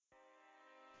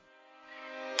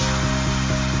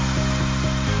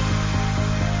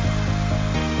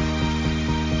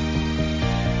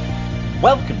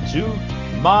to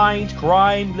Mind,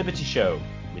 Crime, Liberty Show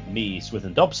with me,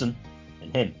 Swithin Dobson,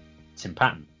 and him, Tim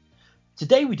Patton.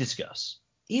 Today we discuss,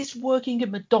 is working at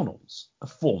McDonald's a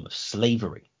form of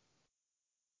slavery?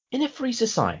 In a free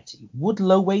society, would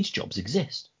low-wage jobs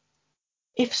exist?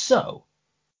 If so,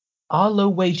 are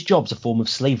low-wage jobs a form of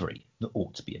slavery that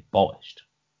ought to be abolished?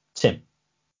 Tim.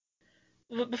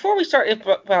 Before we start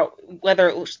about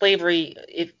whether slavery,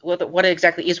 what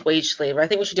exactly is wage slavery, I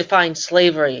think we should define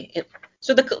slavery.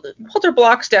 So Walter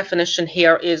Block's definition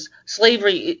here is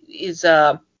slavery is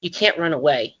you can't run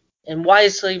away. And why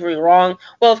is slavery wrong?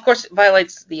 Well, of course, it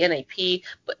violates the NAP.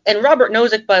 And Robert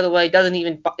Nozick, by the way, doesn't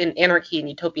even, in Anarchy and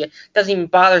Utopia, doesn't even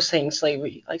bother saying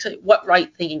slavery. Like, what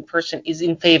right-thinking person is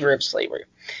in favor of slavery?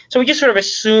 So we just sort of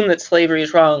assume that slavery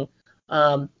is wrong.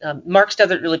 Marx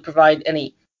doesn't really provide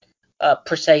any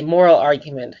per se moral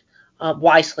argument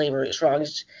why slavery is wrong.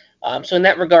 So in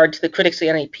that regard, to the critics of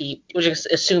the NAP, we just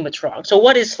assume it's wrong. So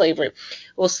what is slavery?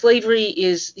 Well, slavery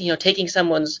is taking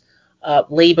someone's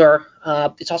labor.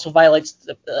 It also violates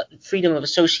the freedom of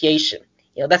association.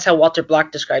 That's how Walter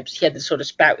Block describes it. He had this sort of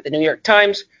spat with the New York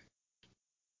Times.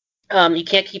 You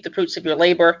can't keep the fruits of your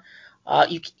labor.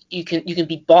 You can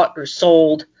be bought or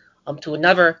sold to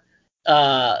another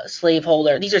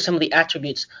slaveholder. These are some of the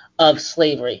attributes of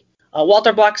slavery.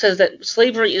 Walter Block says that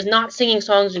slavery is not singing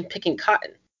songs and picking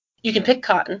cotton. You can pick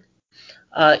cotton,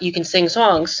 you can sing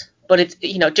songs, but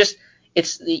you don't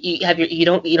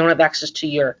have access to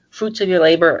your fruits of your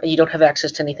labor, and you don't have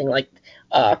access to anything like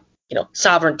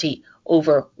sovereignty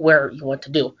over where you want to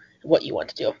do what you want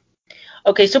to do.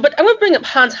 Okay, but I want to bring up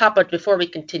Hans Hoppe before we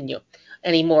continue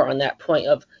any more on that point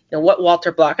of what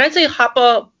Walter Block. I'd say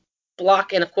Hoppe,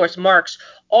 Block, and of course Marx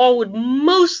all would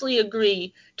mostly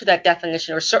agree to that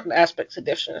definition, or certain aspects of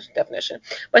the definition.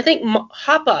 But I think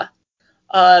Hoppe,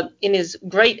 in his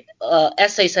great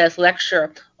essay/lecture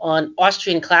lecture on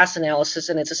Austrian class analysis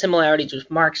and its similarities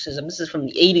with Marxism, this is from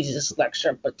the 80s, this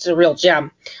lecture, but it's a real gem,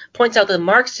 points out that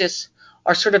Marxists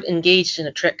are sort of engaged in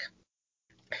a trick.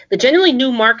 The genuinely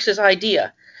new Marxist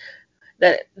idea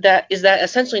that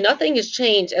essentially nothing has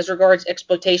changed as regards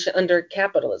exploitation under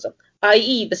capitalism,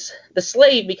 i.e. the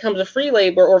slave becomes a free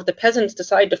labor, or if the peasants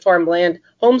decide to farm land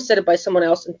homesteaded by someone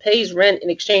else and pays rent in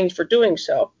exchange for doing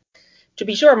so. To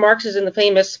be sure, Marx is in the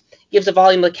famous Gives a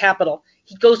Volume of Capital.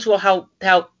 He goes through how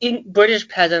British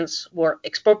peasants were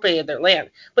expropriated their land.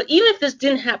 But even if this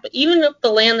didn't happen, even if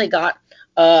the land they got,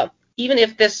 even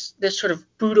if this sort of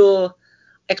brutal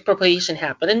expropriation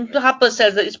happened, and Hoppe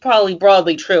says that it's probably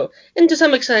broadly true, and to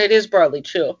some extent it is broadly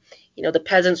true. The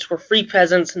peasants were free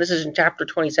peasants, and this is in chapter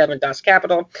 27, Das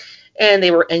Kapital, and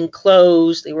they were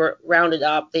enclosed, they were rounded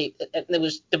up, it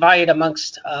was divided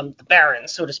amongst the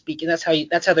barons, so to speak, and that's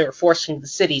how they were forced into the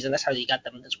cities, and that's how you got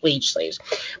them as wage slaves.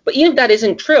 But even if that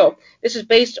isn't true, this is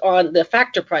based on the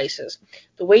factor prices.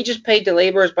 The wages paid to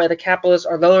laborers by the capitalists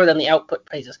are lower than the output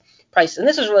prices, and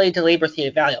this is related to labor theory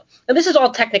of value. And this is all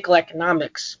technical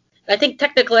economics. And I think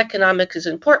technical economics is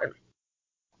important.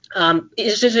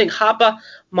 It's interesting, Hoppe,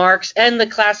 Marx, and the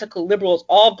classical liberals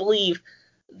all believe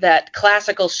that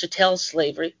classical chattel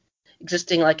slavery,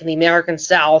 existing like in the American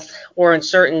South or in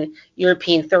certain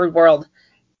European third world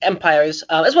empires,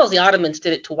 as well as the Ottomans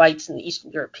did it to whites and the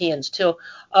Eastern Europeans too,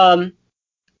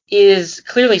 is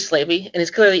clearly slavery and is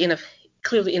clearly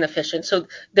inefficient. So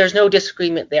there's no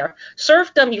disagreement there.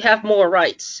 Serfdom, you have more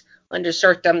rights under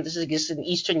serfdom. This exists in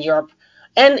Eastern Europe.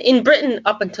 And in Britain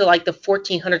up until like the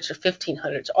 1400s or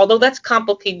 1500s, although that's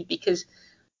complicated because,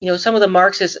 some of the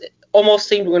Marxists almost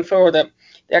seem to infer that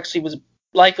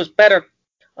life was better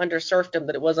under serfdom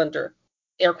than it was under,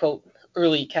 air quote,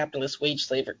 early capitalist wage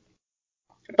slavery.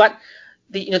 But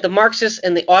the Marxists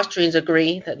and the Austrians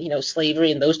agree that,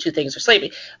 slavery and those two things are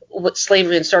slavery. With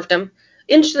slavery and serfdom.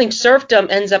 Interesting, serfdom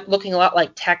ends up looking a lot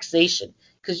like taxation.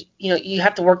 Because you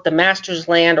have to work the master's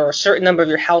land, or a certain number of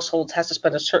your households has to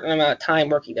spend a certain amount of time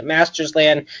working the master's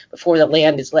land before the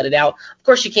land is letted out. Of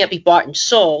course, you can't be bought and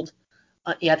sold.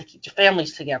 You have to keep your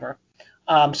families together.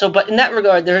 But in that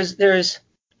regard, there's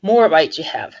more rights you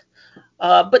have.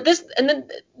 But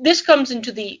this comes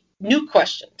into the new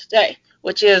question today,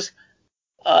 which is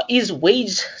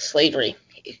wage slavery?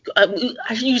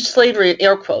 I use slavery in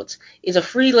air quotes. Is a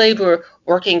free laborer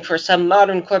working for some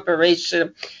modern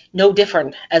corporation no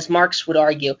different, as Marx would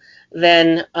argue,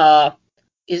 than the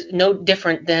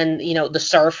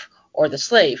serf or the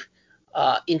slave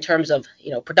in terms of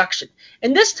production?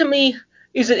 And this to me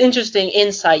is an interesting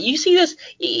insight. You see this,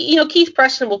 Keith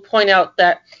Preston will point out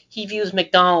that he views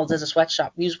McDonald's as a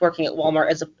sweatshop. He views working at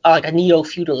Walmart as like a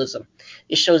neo-feudalism.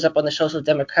 It shows up on the social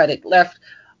democratic left,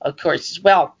 of course, as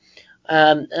well.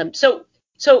 So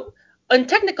in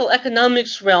technical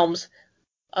economics realms,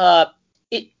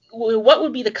 what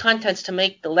would be the contents to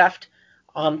make the left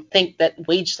think that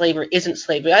wage slavery isn't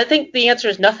slavery? I think the answer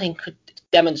is nothing could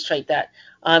demonstrate that,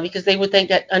 because they would think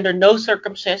that under no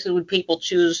circumstances would people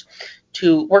choose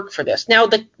to work for this. Now,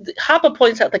 the Hoppe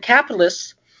points out the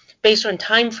capitalists, based on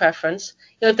time preference,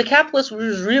 if the capitalist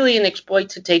was really an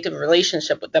exploitative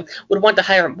relationship with them, would want to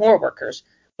hire more workers.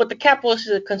 But the capitalist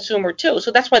is a consumer too, so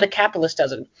that's why the capitalist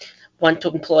doesn't want to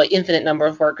employ infinite number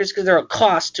of workers, because they're a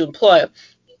cost to employ.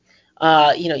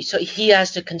 So he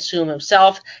has to consume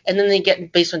himself, and then they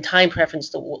get, based on time preference,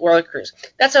 the workers.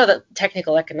 That's how the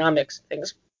technical economics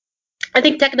things. I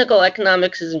think technical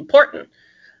economics is important,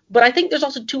 but I think there's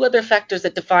also two other factors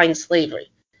that define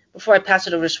slavery. Before I pass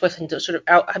it over to Swithin to sort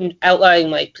of I'm outlining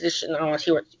my position, I want to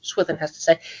hear what Swithin has to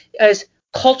say, is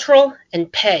cultural and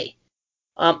pay.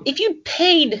 If you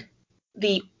paid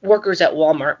the workers at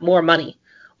Walmart more money,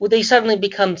 would they suddenly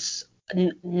become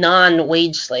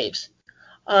non-wage slaves?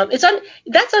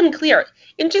 That's unclear.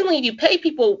 Interestingly, if you pay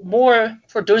people more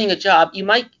for doing a job, you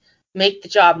might make the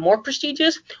job more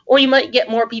prestigious, or you might get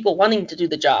more people wanting to do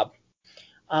the job.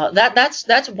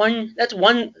 That's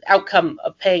one outcome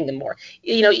of paying them more.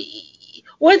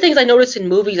 One of the things I noticed in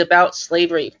movies about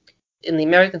slavery in the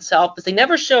American South is they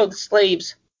never show the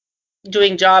slaves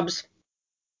doing jobs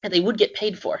that they would get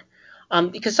paid for.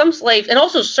 Because some slaves, and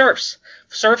also serfs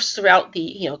throughout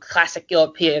the classic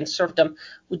European serfdom,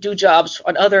 would do jobs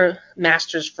on other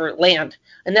masters for land,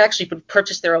 and they actually would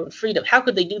purchase their own freedom. How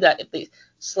could they do that if the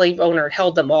slave owner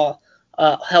held all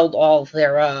of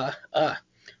their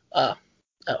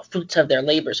fruits of their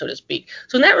labor, so to speak?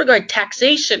 So in that regard,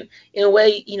 taxation, in a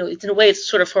way, it's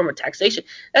sort of a form of taxation.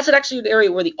 That's actually an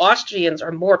area where the Austrians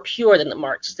are more pure than the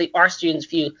Marxists. The Austrians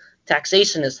view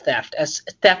taxation as theft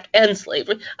and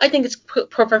slavery. I think it's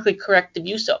perfectly correct to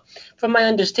view so. From my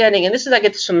understanding, and this is I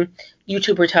get from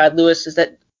YouTuber Todd Lewis, is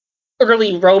that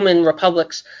early Roman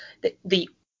republics, the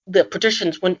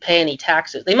patricians wouldn't pay any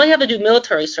taxes. They might have to do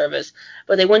military service,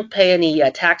 but they wouldn't pay any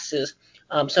taxes.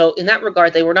 So in that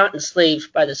regard, they were not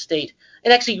enslaved by the state.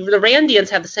 And actually, the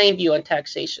Randians have the same view on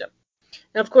taxation.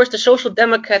 And of course, the social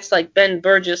democrats like Ben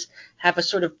Burgess have a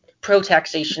sort of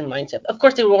pro-taxation mindset. Of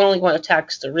course, they will only want to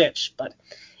tax the rich, but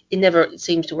it never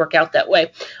seems to work out that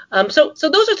way. So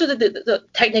those are sort of the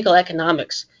technical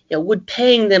economics. Would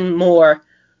paying them more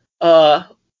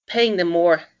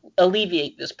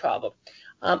alleviate this problem?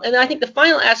 And I think the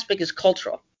final aspect is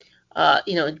cultural,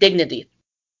 dignity.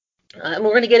 And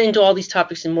we're going to get into all these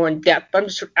topics in more in depth, but I'm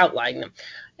just sort of outlining them.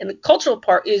 And the cultural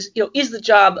part is the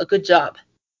job a good job?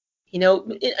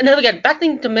 And again, back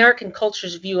to American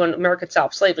culture's view on American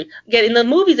South slavery. Again, in the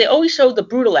movies, they always show the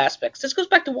brutal aspects. This goes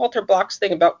back to Walter Block's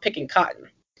thing about picking cotton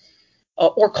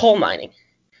or coal mining,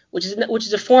 which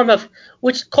is a form of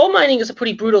which coal mining is a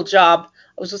pretty brutal job.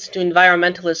 I was listening to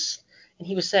environmentalists, and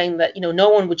he was saying that no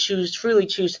one would freely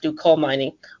choose to do coal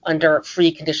mining under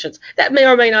free conditions. That may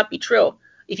or may not be true.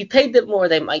 If you paid them more,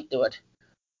 they might do it.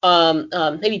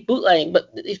 Maybe bootlegging, but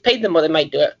if you paid them more, they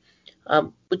might do it.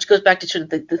 Which goes back to sort of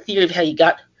the theory of how you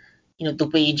got, the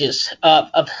wages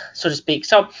of so to speak.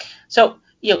 So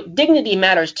dignity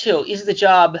matters too. Is the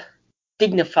job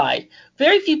dignified?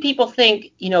 Very few people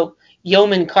think,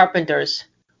 yeoman carpenters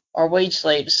are wage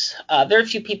slaves. Very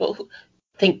few people who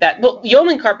think that. Well,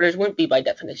 yeoman carpenters wouldn't be by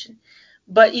definition.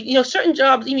 But, certain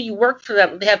jobs, even you work for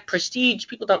them, they have prestige.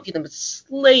 People don't view them as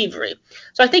slavery.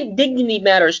 So I think dignity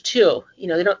matters too.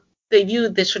 They view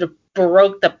this sort of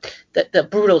Baroque, the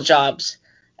brutal jobs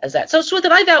as that. So with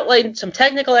it, I've outlined some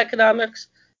technical economics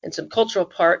and some cultural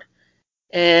part,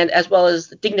 and as well as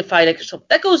the dignified. So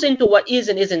that goes into what is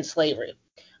and isn't slavery.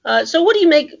 So what do you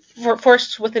make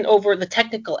first with and over the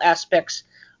technical aspects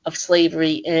of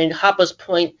slavery and Hoppe's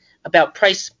point about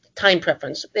time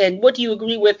preference? And what do you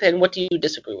agree with and what do you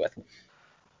disagree with?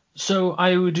 So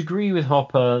I would agree with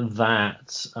Hoppe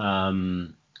that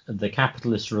the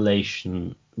capitalist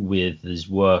relation with his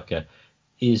worker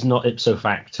is not ipso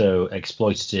facto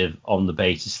exploitative on the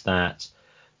basis that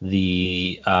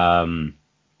the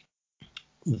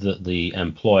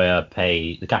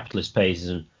capitalist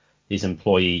pays his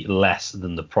employee less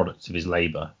than the product of his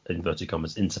labor, inverted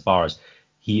commas, insofar as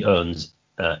he earns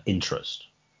interest.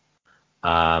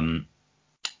 But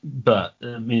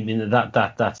I mean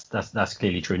that's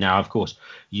clearly true. Now, of course,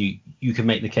 you can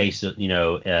make the case that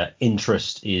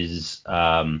interest is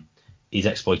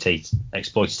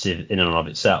exploitative in and of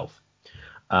itself.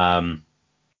 But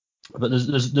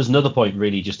there's another point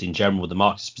really just in general with the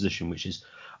Marxist position, which is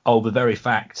the very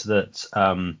fact that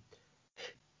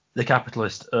the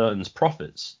capitalist earns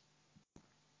profits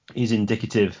is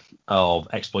indicative of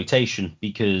exploitation,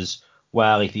 because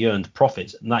if he earned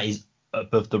profits, and that is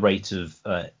above the rate of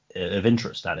of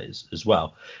interest, that is, as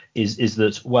well, is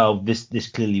that, well, this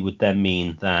clearly would then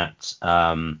mean that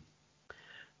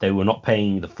they were not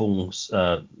paying the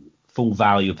full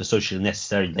value of the socially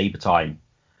necessary labour time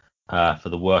for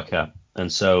the worker,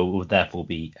 and so would therefore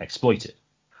be exploited.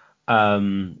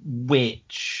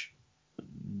 Which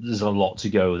there's a lot to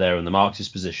go there in the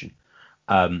Marxist position,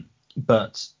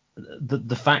 but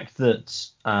the fact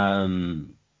that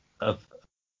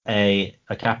a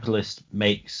capitalist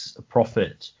makes a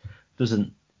profit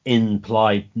doesn't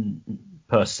imply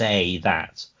per se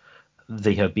that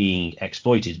they are being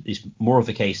exploited. It's more of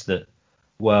a case that,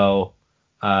 well,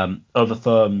 other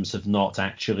firms have not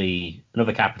actually, and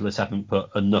other capitalists haven't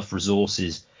put enough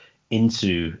resources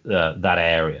into that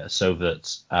area so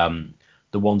that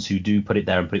the ones who do put it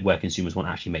there and put it where consumers won't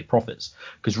actually make profits.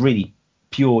 Because really,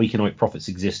 pure economic profits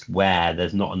exist where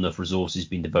there's not enough resources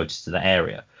being devoted to that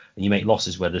area, and you make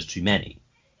losses where there's too many.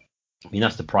 I mean,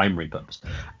 that's the primary purpose.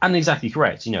 And exactly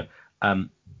correct. The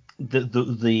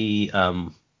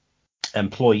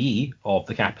employee of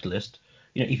the capitalist,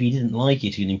 if he didn't like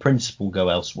it, he'd in principle go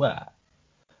elsewhere.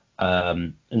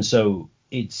 And so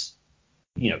it's,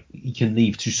 he can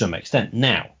leave to some extent.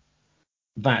 Now,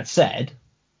 that said,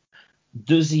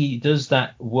 does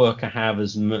that worker have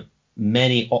as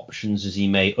many options as he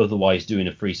may otherwise do in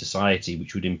a free society,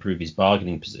 which would improve his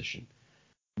bargaining position?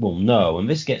 Well, no. And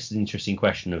this gets to the interesting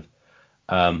question of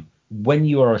when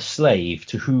you are a slave,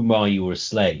 to whom are you a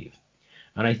slave?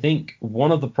 And I think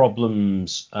one of the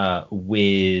problems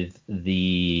with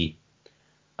the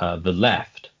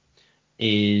left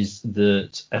is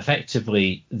that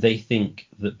effectively they think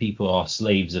that people are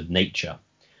slaves of nature,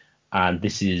 and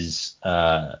this is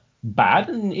bad,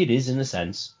 and it is in a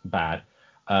sense bad.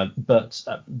 But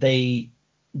they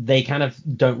kind of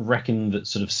don't reckon that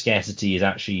sort of scarcity is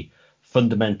actually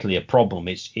fundamentally a problem.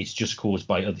 It's just caused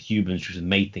by other humans who have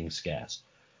made things scarce,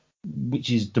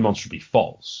 which is demonstrably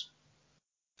false.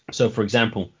 So, for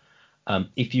example,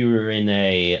 if you were in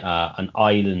an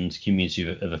island community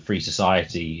of a free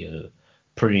society,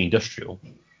 pretty industrial,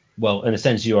 well, in a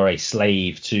sense, you are a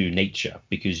slave to nature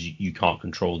because you can't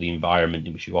control the environment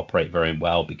in which you operate very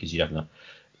well because you have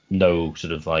no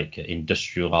sort of like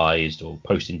industrialized or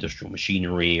post-industrial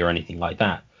machinery or anything like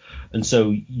that. And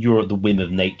so you're at the whim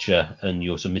of nature, and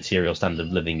your sort of material standard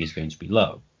of living is going to be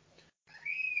low.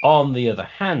 On the other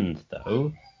hand,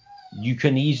 though, you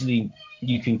can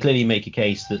clearly make a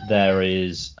case that there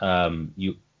is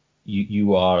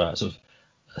you are sort of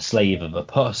a slave of a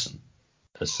person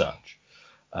as such,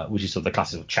 which is sort of the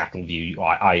classical chattel view.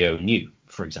 I own you,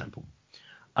 for example.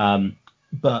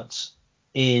 But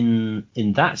in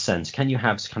that sense, can you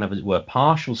have kind of, as it were,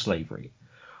 partial slavery?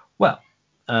 Well,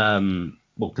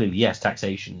 clearly yes.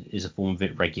 Taxation is a form of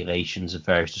it. Regulations of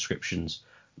various descriptions,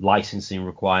 licensing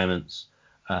requirements.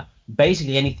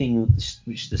 Basically anything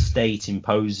which the state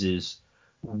imposes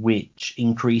which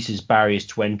increases barriers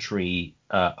to entry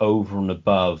over and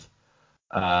above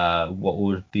what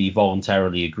would be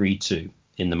voluntarily agreed to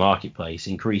in the marketplace,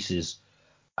 increases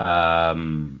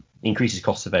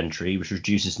cost of entry, which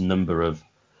reduces the number of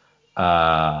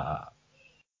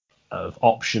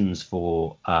options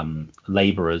for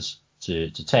labourers to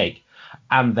take,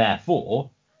 and therefore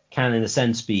can in a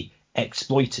sense be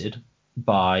exploited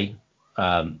by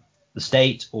the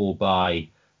state or by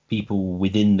people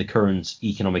within the current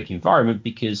economic environment,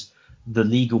 because the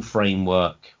legal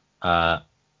framework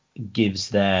gives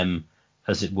them,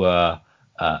 as it were,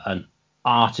 an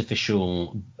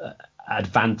artificial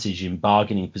advantage in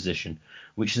bargaining position,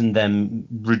 which then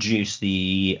reduce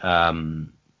the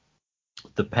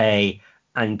pay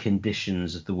and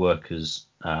conditions of the workers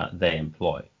they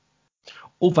employ.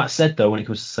 All that said, though, when it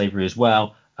comes to slavery as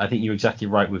well, I think you're exactly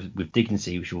right with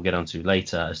dignity, which we'll get onto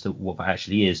later as to what that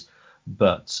actually is.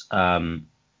 But I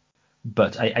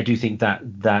do think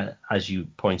that, as you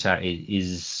point out,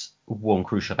 is one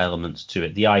crucial element to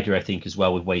it. The idea, I think, as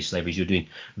well with wage slavery is you're doing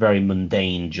very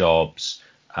mundane jobs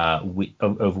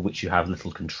over which you have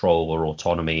little control or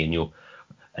autonomy,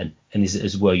 and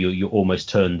as well you're almost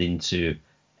turned into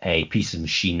a piece of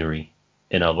machinery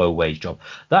in a low wage job.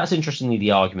 That's interestingly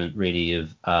the argument really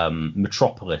of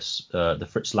Metropolis, the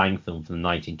Fritz Lang film from the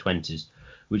 1920s,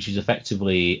 which is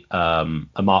effectively a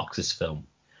Marxist film,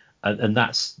 and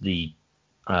that's the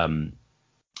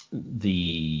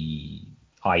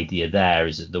idea there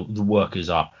is that the workers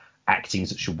are acting in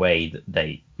such a way that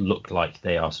they look like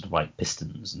they are sort of like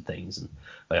pistons and things, and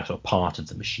they are sort of part of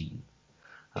the machine.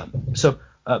 So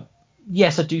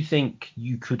yes, I do think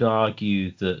you could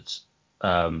argue that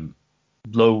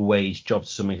low wage jobs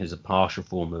are something as a partial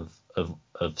form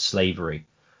of slavery,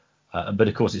 but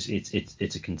of course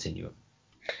it's a continuum.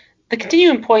 the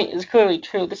continuum point is clearly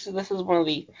true. This is one of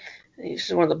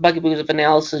the bugaboos of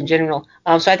analysis in general.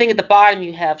 So I think at the bottom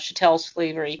you have chattel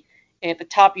slavery, and at the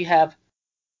top you have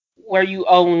where you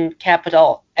own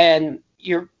capital and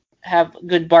you have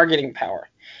good bargaining power.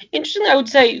 Interestingly, I would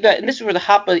say that, and this is where the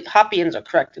Hoppians are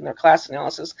correct in their class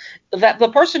analysis, that the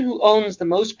person who owns the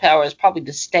most power is probably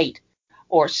the state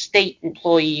or state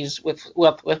employees with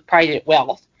private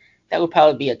wealth. That would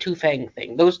probably be a two-fang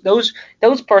thing. Those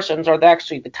persons are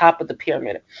actually the top of the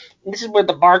pyramid. And this is where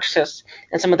the Marxists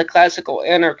and some of the classical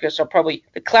anarchists are probably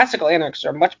the classical anarchists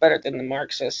are much better than the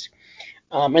Marxists.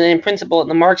 And in principle,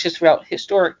 the Marxists throughout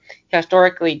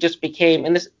historically just became,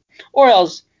 and this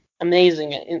Orwell's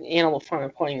amazing in Animal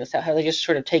Farm pointing this out, how they just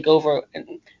sort of take over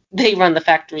and they run the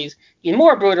factories even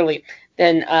more brutally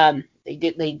than they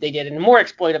did in a more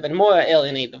exploitive and more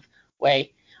alienative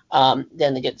way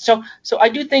than they did. So I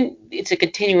do think it's a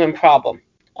continuum problem.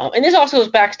 And this also goes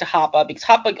back to Hoppe, because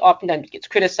Hoppe oftentimes gets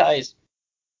criticized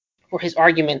for his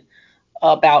argument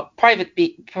about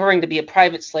preferring to be a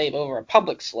private slave over a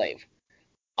public slave.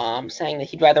 Saying that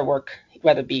he'd rather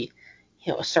be,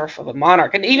 a serf of a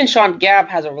monarch. And even Sean Gabb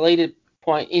has a related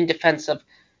point in defense of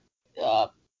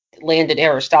landed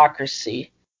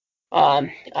aristocracy.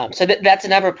 So that's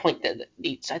another point that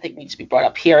needs to be brought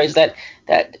up here, is that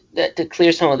to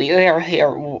clear some of the air here,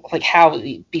 like how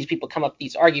these people come up with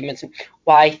these arguments and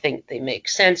why I think they make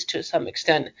sense to some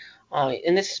extent.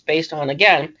 And this is based on,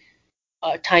 again,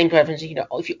 time preference.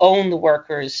 If you own the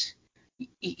workers,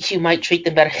 you might treat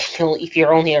them better if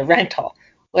you're only a rental.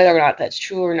 Whether or not that's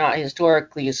true or not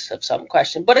historically is of some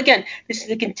question. But again, this is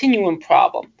a continuum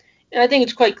problem. And I think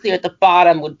it's quite clear at the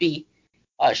bottom would be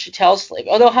chattel slave.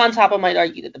 Although Hans Hoppe might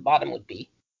argue that the bottom would be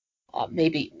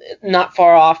maybe not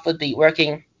far off, would be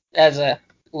working as a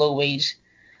low-wage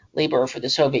laborer for the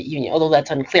Soviet Union, although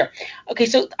that's unclear. Okay,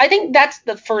 so I think that's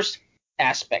the first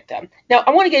aspect. Now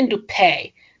I want to get into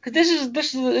pay, because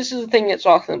this is the thing that's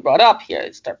often brought up here.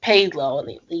 It's they're paid low and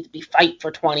they need to be fight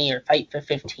for 20 or fight for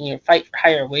 15 or fight for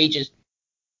higher wages.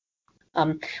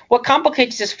 What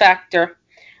complicates this factor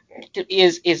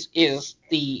is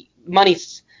the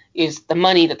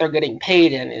money that they're getting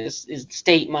paid in is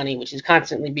state money, which is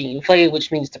constantly being inflated,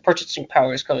 which means the purchasing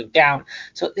power is going down.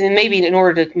 So maybe in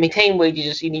order to maintain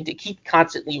wages, you need to keep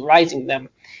constantly rising them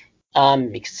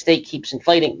because the state keeps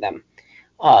inflating them.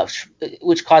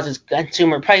 Which causes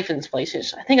consumer price inflation.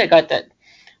 I think I got that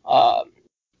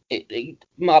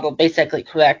model basically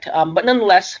correct. But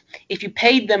nonetheless, if you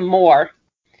paid them more,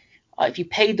 if you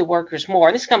paid the workers more,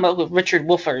 and this comes up with Richard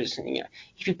Wolfers,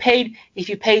 if you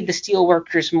paid the steel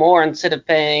workers more instead of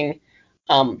paying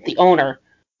the owner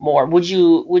more,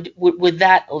 would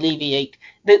that alleviate?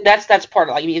 That's part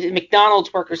of it. Like, if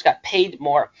McDonald's workers got paid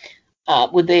more,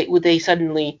 would they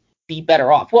suddenly be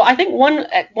better off? Well, I think one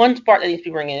part that needs to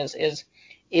be bringing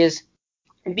is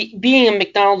being a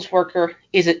McDonald's worker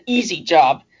is an easy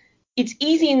job. It's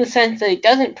easy in the sense that it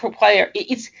doesn't require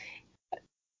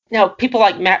now, people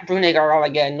like Matt Brunig are all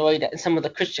get annoyed at, and some of the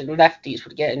Christian lefties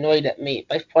would get annoyed at me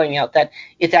by pointing out that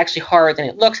it's actually harder than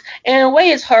it looks. And in a way,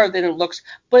 it's harder than it looks,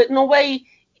 but in a way,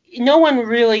 no one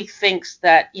really thinks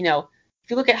that, if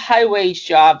you look at high-wage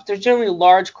jobs, there's generally a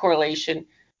large correlation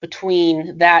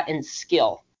between that and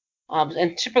skill.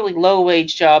 And typically,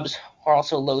 low-wage jobs are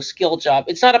also low-skill jobs.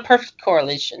 It's not a perfect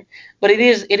correlation, but it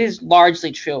is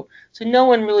largely true. So no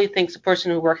one really thinks a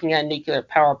person who's working at a nuclear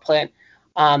power plant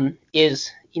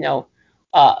is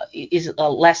a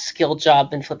less skilled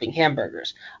job than flipping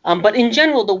hamburgers. But in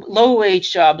general, the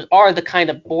low-wage jobs are the kind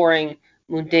of boring,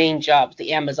 mundane jobs,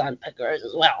 the Amazon pickers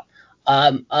as well,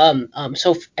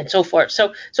 so and so forth.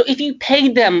 So if you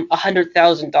paid them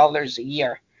 $100,000 a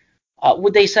year,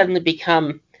 would they suddenly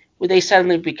become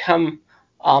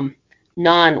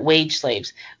non-wage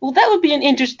slaves? Well, that would be an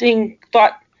interesting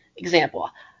thought example.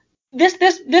 This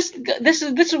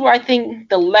is where I think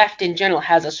the left in general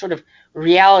has a sort of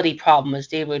reality problem, as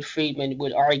David Friedman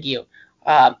would argue.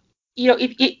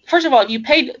 First of all, if you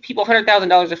paid people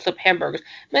 $100,000 to flip hamburgers,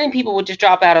 many people would just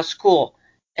drop out of school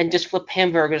and just flip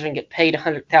hamburgers and get paid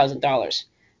 $100,000.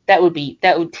 That would be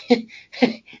that would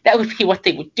what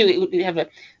they would do. It would have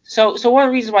so one of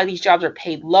the reasons why these jobs are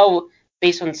paid low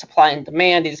based on supply and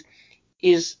demand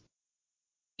is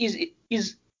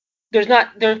there's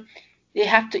not there. It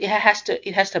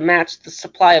has to match the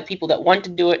supply of people that want to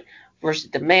do it versus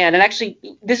demand. And actually,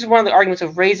 this is one of the arguments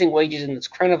of raising wages in this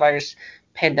coronavirus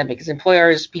pandemic,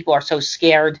 because people are so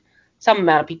scared. Some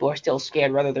amount of people are still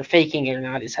scared, whether they're faking it or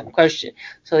not is some question.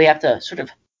 So they have to sort of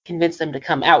convince them to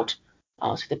come out.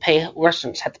 So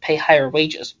restaurants have to pay higher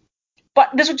wages.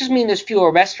 But this would just mean there's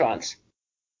fewer restaurants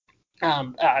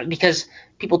because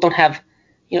people don't have,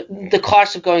 the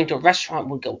cost of going to a restaurant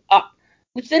would go up,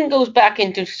 which then goes back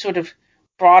into sort of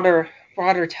broader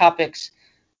topics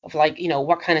of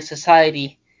what kind of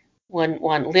society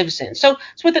one lives in. So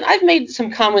then I've made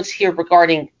some comments here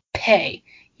regarding pay.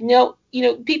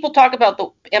 People talk about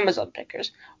the Amazon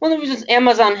pickers. One of the reasons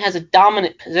Amazon has a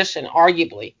dominant position,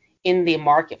 arguably, in the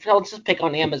market, let's just pick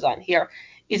on Amazon here,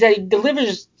 is that it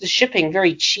delivers the shipping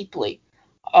very cheaply.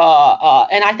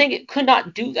 And I think it could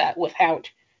not do that without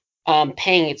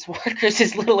paying its workers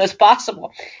as little as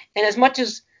possible. And as much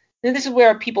as this is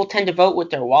where people tend to vote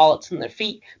with their wallets and their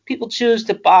feet, people choose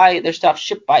to buy their stuff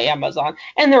shipped by Amazon.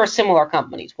 And there are similar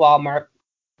companies, Walmart,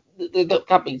 the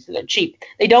companies that are cheap.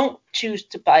 They don't choose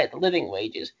to buy at the living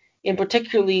wages. And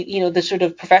particularly, the sort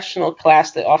of professional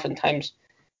class that oftentimes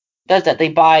does that. They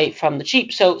buy from the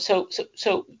cheap. So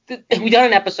we done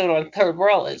an episode on third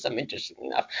worldism, interestingly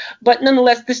enough. But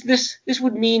nonetheless, this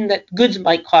would mean that goods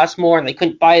might cost more, and they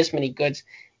couldn't buy as many goods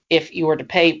if you were to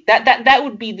pay. That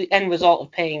would be the end result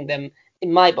of paying them,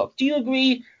 in my book. Do you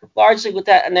agree largely with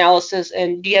that analysis?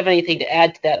 And do you have anything to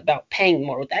add to that about paying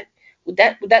more? Would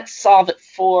that solve it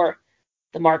for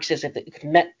the Marxists if it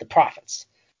met the profits?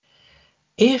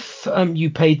 If you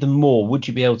paid them more, would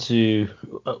you be able to?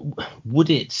 Would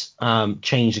it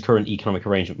change the current economic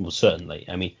arrangement? Well, certainly.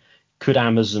 I mean, could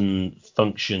Amazon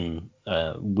function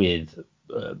with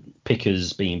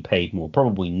pickers being paid more?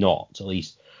 Probably not. At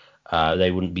least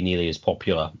they wouldn't be nearly as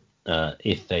popular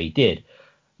if they did.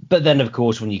 But then, of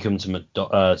course, when you come to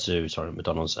McDonald's,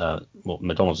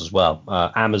 McDonald's as well,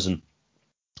 Amazon,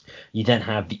 you then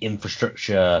have the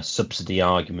infrastructure subsidy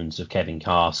arguments of Kevin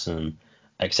Carson,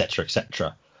 etc.,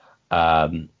 etc.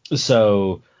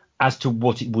 So as to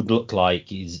what it would look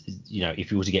like is,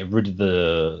 if you were to get rid of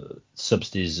the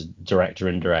subsidies, direct or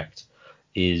indirect,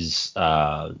 is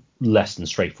less than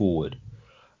straightforward.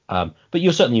 But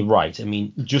you're certainly right. I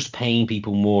mean, just paying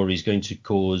people more is going to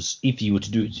cause, if you were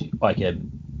to do it like a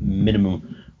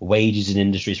minimum wages in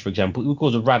industries, for example, it would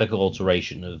cause a radical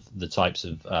alteration of the types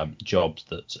of jobs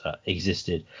that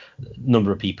existed. The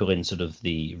number of people in sort of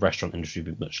the restaurant industry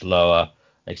would be much lower,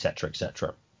 etc.,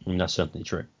 etc. And that's certainly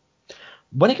true.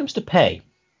 When it comes to pay,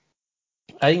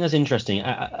 I think that's interesting.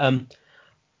 I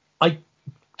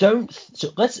don't. So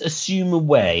let's assume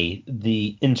away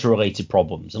the interrelated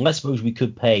problems, and let's suppose we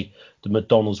could pay the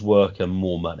McDonald's worker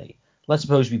more money. Let's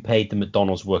suppose we paid the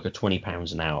McDonald's worker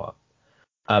 £20 an hour.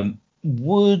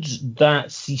 Would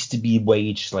that cease to be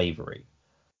wage slavery?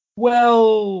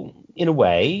 Well, in a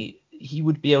way, he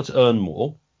would be able to earn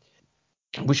more,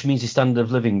 which means his standard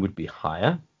of living would be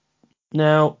higher.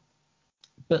 Now,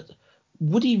 but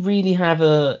would he really have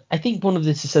I think one of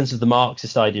this is a sense of the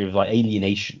Marxist idea of like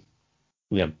alienation.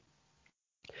 Yeah.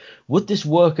 Would this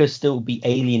worker still be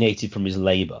alienated from his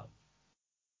labor,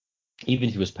 even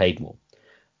if he was paid more?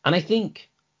 And I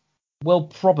think, well,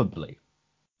 probably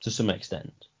to some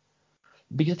extent,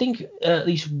 because I think at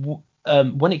least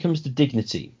when it comes to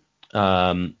dignity,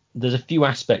 there's a few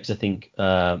aspects I think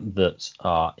that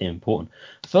are important.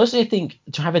 Firstly, I think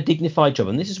to have a dignified job,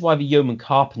 and this is why the yeoman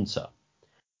carpenter,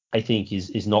 I think,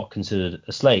 is not considered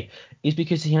a slave, is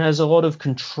because he has a lot of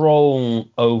control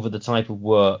over the type of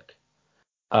work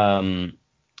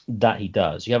that he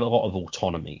does. You have a lot of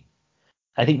autonomy.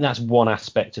 I think that's one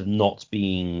aspect of not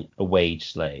being a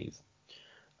wage slave.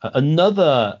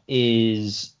 Another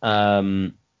is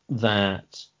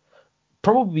that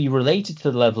probably related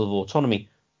to the level of autonomy,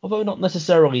 although not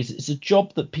necessarily, it's a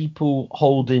job that people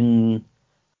hold in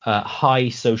high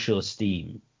social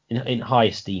esteem, in high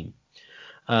esteem.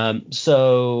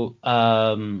 So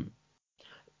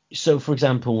for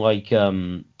example, like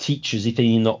teachers, if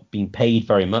they're not being paid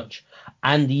very much,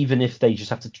 and even if they just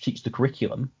have to teach the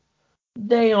curriculum,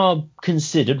 they are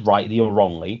considered, rightly or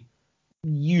wrongly,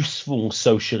 useful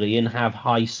socially and have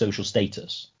high social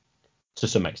status to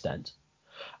some extent.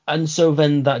 And so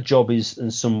then that job is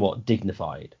somewhat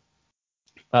dignified.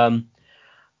 I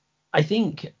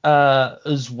think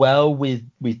as well with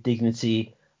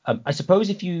dignity, I suppose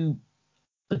if you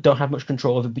don't have much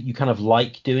control of it, but you kind of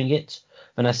like doing it,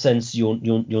 in a sense you're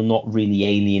not really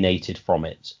alienated from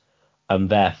it, and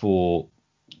therefore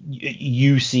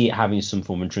you see it having some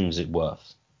form of intrinsic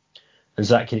worth, and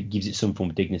so that gives it some form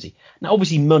of dignity. Now,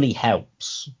 obviously, money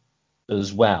helps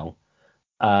as well,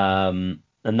 and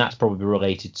that's probably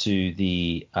related to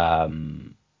the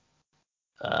to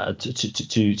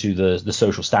the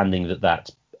social standing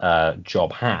that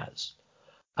job has.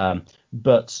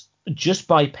 But just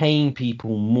by paying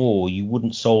people more, you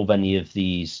wouldn't solve any of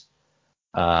these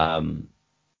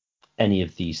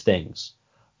things.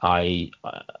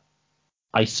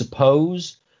 I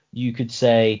suppose you could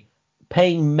say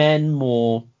paying men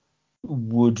more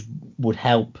would would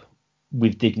help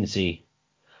with dignity,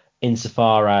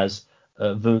 insofar as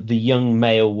the young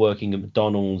male working at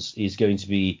McDonald's is going to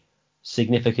be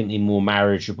significantly more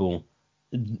marriageable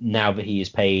now that he is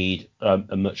paid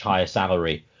a much higher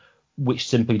salary, which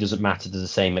simply doesn't matter to the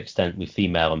same extent with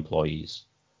female employees,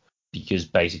 because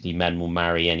basically men will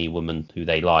marry any woman who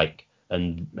they like,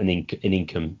 and an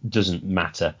income doesn't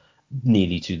matter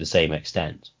nearly to the same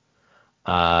extent.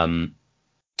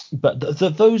 But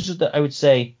those are I would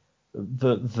say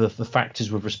the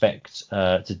factors with respect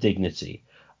to dignity,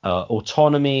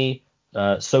 autonomy,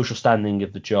 social standing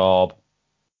of the job,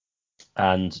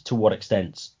 and to what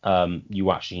extent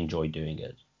you actually enjoy doing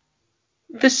it.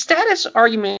 The status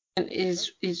argument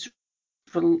is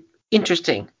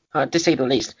interesting, to say the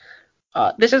least.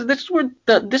 This is where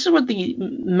the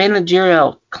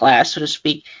managerial class, so to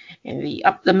speak, and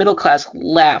the middle class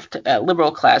left,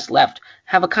 liberal class left,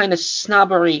 have a kind of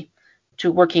snobbery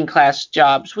to working class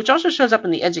jobs, which also shows up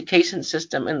in the education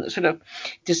system and the sort of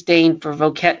disdain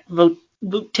for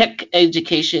tech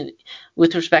education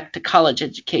with respect to college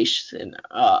education.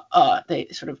 They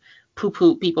sort of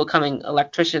poo-poo people coming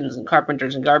electricians and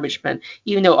carpenters and garbage men,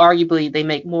 even though arguably they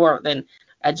make more than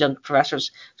adjunct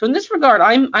professors. So in this regard,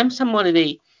 I'm somewhat of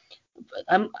a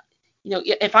I'm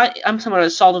if I'm somewhat of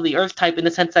a salt of the earth type, in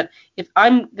the sense that if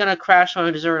I'm gonna crash on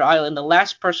a desert island, the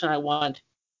last person I want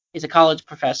is a college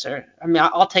professor. I mean,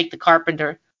 I'll take the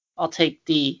carpenter. I'll take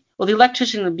the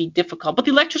electrician would be difficult, but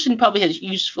the electrician probably has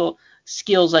useful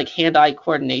skills like hand-eye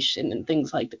coordination and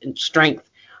things like and strength,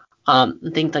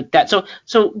 and things like that. So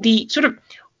the sort of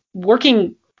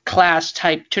working class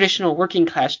type, traditional working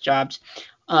class jobs,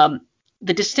 the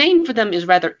disdain for them is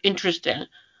rather interesting.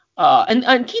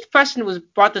 And Keith Preston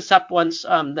brought this up once,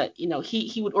 that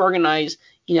he would organize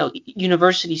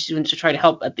university students to try to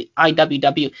help at the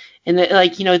IWW, and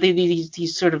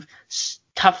these sort of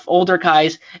tough older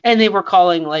guys, and they were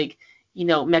calling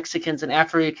Mexicans and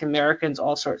African Americans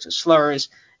all sorts of slurs,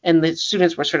 and the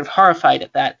students were sort of horrified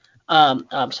at that.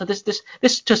 So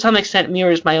this to some extent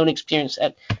mirrors my own experience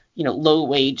at low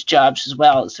wage jobs as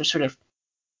well. It's sort of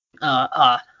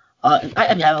I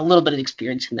have a little bit of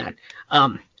experience in that.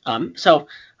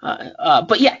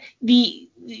 But yeah, the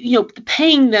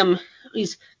paying them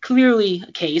is clearly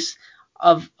a case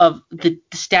of the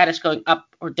status going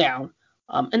up or down.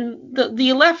 And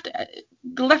the left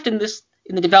in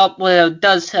the developed world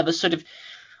does have a sort of,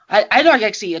 I'd argue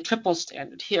actually a triple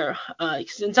standard here.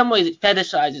 In some ways it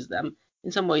fetishizes them,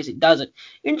 in some ways it doesn't.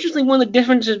 Interestingly, one of the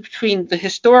differences between the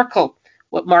historical,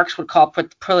 what Marx would call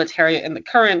proletariat, and the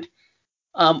current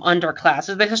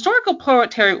underclasses. The historical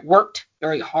proletariat worked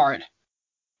very hard.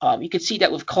 You could see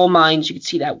that with coal mines. You could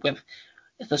see that with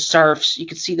the serfs. You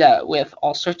could see that with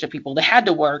all sorts of people. They had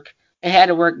to work. They had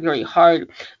to work very hard.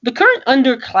 The current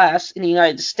underclass in the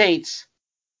United States,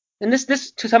 and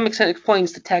this to some extent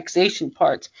explains the taxation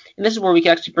parts, and this is where we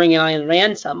can actually bring in Ayn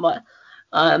Rand somewhat.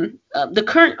 The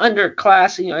current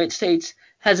underclass in the United States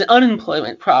has an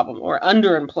unemployment problem or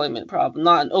underemployment problem,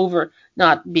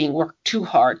 not being worked too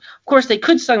hard. Of course, they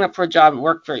could sign up for a job and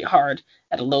work very hard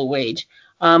at a low wage,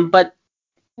 but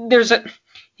there's a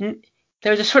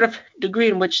sort of degree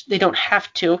in which they don't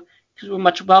have to, because we're a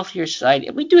much wealthier society.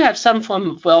 We do have some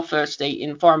form of welfare state,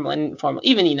 informal and informal,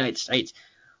 even in the United States.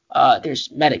 There's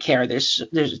Medicare, there's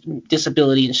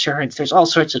disability insurance, there's all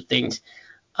sorts of things,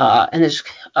 and there's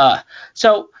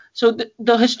so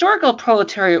the historical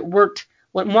proletariat worked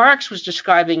what Marx was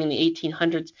describing in the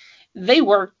 1800s. They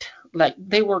worked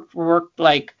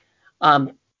like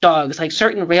dogs. Like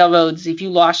certain railroads, if you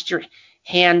lost your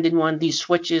hand in one of these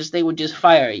switches, they would just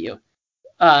fire you,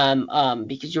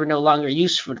 because you're no longer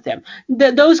useful to them.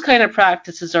 Those kind of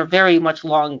practices are very much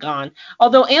long gone.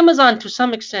 Although Amazon, to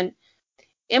some extent,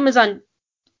 Amazon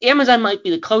might be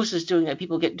the closest doing that.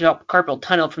 People get carpal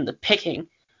tunnel from the picking.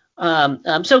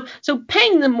 So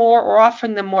paying them more or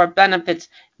offering them more benefits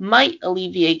might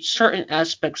alleviate certain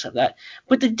aspects of that.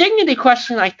 But the dignity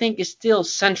question, I think, is still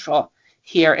central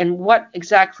here, and what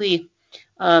exactly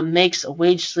makes a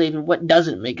wage slave and what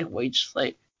doesn't make a wage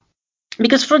slave.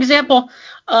 Because, for example,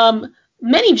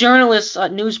 many journalists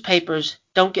at newspapers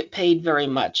don't get paid very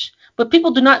much, but people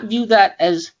do not view that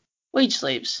as wage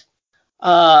slaves.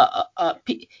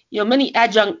 Many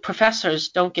adjunct professors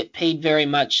don't get paid very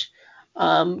much.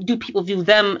 Do people view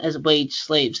them as wage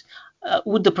slaves?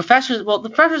 Would the professors? Well, the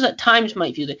professors at times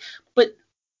might view them, but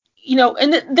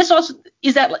and this also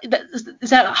is that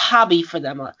a hobby for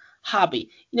them? A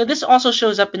hobby. This also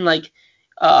shows up in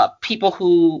people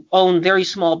who own very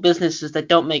small businesses that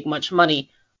don't make much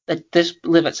money, that just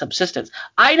live at subsistence.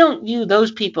 I don't view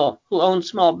those people who own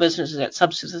small businesses at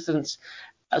subsistence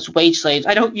as wage slaves.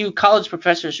 I don't view college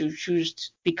professors who choose to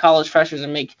be college professors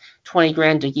and make 20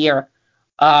 grand a year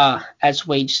as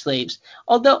wage slaves.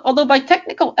 Although by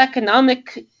technical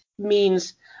economic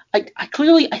means, I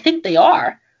think they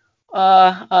are.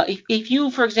 If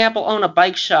you, for example, own a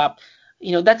bike shop,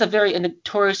 that's a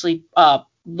notoriously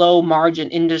low margin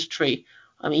industry.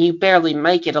 I mean, you barely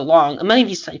make it along. Many of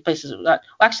these places,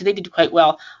 actually, they did quite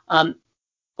well.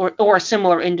 Or a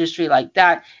similar industry like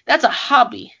that. That's a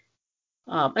hobby.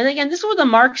 And again, this is where the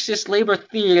Marxist labor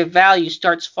theory of value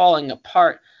starts falling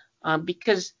apart,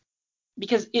 because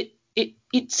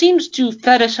it seems to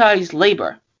fetishize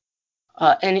labor.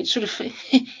 And it sort of,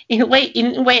 in a way,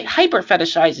 it hyper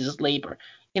fetishizes labor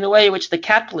in a way which the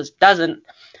capitalist doesn't.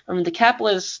 I mean, the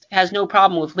capitalist has no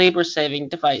problem with labor saving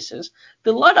devices.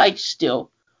 The Luddites do.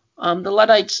 The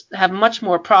Luddites have much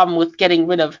more problem with getting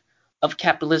rid of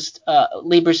capitalist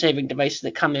labor saving devices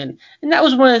that come in, and that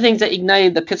was one of the things that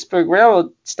ignited the Pittsburgh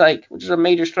Railroad strike, which is a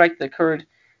major strike that occurred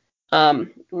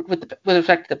with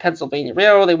respect to the Pennsylvania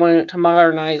Railroad. They wanted to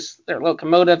modernize their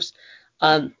locomotives,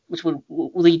 which would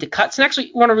lead to cuts. And actually,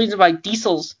 one of the reasons why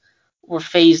diesels were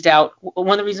phased out,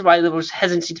 one of the reasons why there was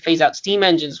hesitancy to phase out steam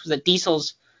engines was that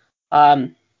diesels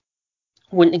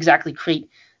wouldn't exactly create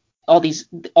all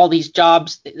these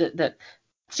jobs. That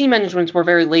steam engines were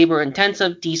very labor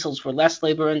intensive, diesels were less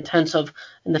labor intensive,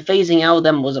 and the phasing out of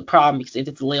them was a problem because they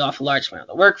had to lay off a large amount of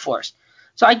the workforce.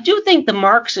 So I do think the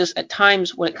Marxists at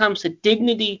times, when it comes to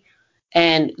dignity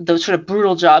and those sort of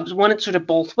brutal jobs, want it sort of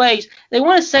both ways. They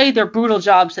want to say they're brutal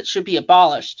jobs that should be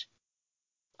abolished.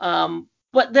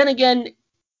 But then again,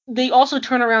 they also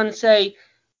turn around and say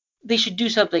they should do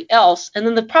something else. And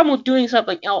then the problem with doing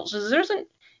something else is there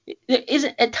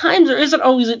isn't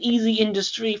always an easy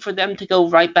industry for them to go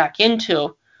right back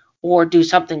into or do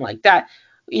something like that.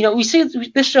 We see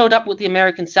this showed up with the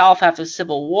American South after the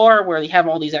Civil War, where they have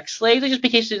all these ex-slaves. They just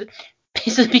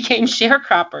became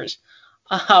sharecroppers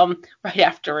right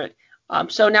after it.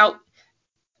 So now,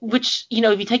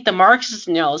 if you take the Marxist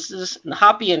analysis and the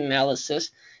Hoppian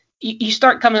analysis, you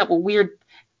start coming up with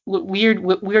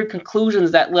weird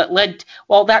conclusions that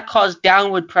that caused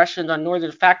downward pressure on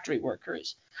northern factory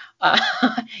workers.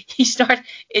 This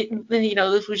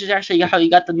which is actually how you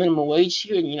got the minimum wage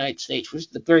here in the United States, which is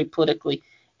the very politically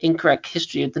incorrect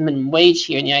history of the minimum wage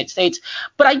here in the United States.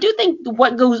 But I do think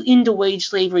what goes into wage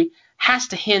slavery has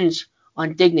to hinge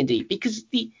on dignity, because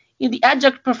the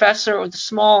adjunct professor or the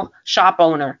small shop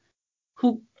owner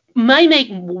who might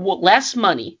make less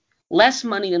money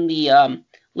than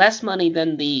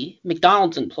the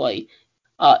McDonald's employee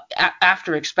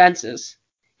after expenses.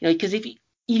 Because if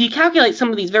you calculate some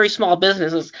of these very small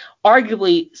businesses,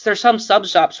 arguably there's some sub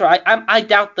shops where I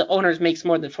doubt the owners makes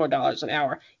more than $4 an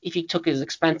hour if he took his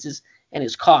expenses and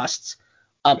his costs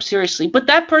seriously. But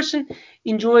that person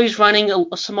enjoys running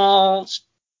a small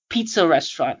pizza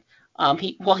restaurant.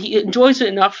 He enjoys it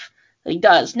enough that he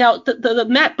does. Now, the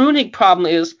Matt Brunig problem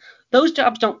is those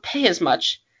jobs don't pay as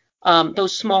much.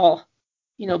 Those small,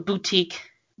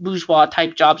 boutique bourgeois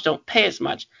type jobs don't pay as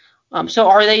much. So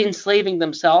are they enslaving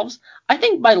themselves? I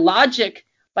think by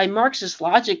Marxist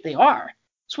logic, they are.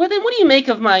 So then what do you make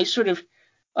of my sort of,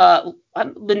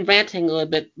 I've been ranting a little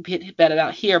bit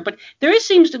about here, but there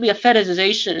seems to be a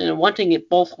fetishization and wanting it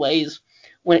both ways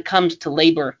when it comes to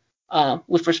labor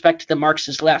with respect to the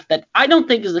Marxist left that I don't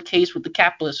think is the case with the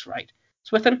capitalist right.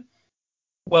 Swithin?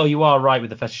 Well, you are right with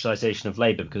the fetishization of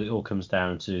labor, because it all comes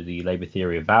down to the labor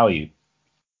theory of value.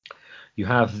 You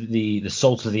have the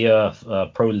salt of the earth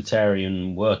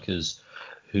proletarian workers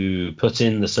who put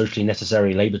in the socially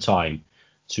necessary labor time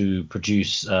to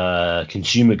produce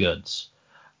consumer goods,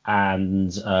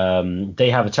 and they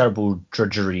have a terrible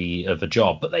drudgery of a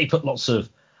job, but they put lots of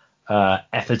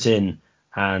effort in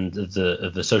and of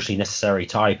the socially necessary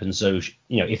type, and so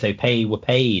if they were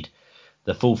paid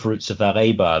the full fruits of their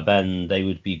labor, then they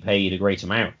would be paid a great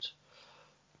amount.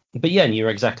 But yeah, and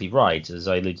you're exactly right, as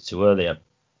I alluded to earlier.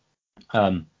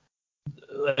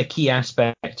 A key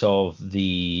aspect of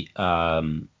the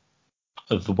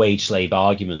wage slave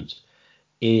argument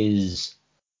is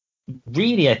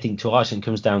really, I think, to a large extent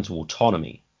comes down to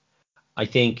autonomy. I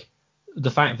think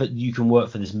the fact that you can work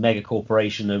for this mega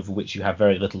corporation over which you have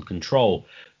very little control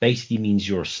basically means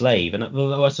you're a slave. And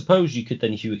I suppose you could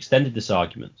then, if you extended this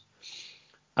argument,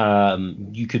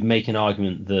 you could make an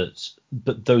argument that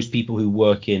those people who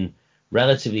work in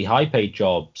relatively high-paid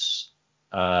jobs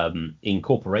in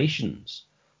corporations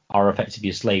are effectively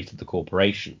a slave to the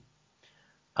corporation,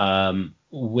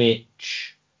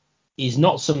 which is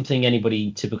not something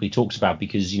anybody typically talks about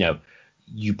because,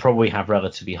 you probably have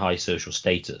relatively high social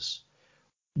status,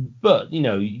 but,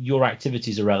 your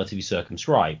activities are relatively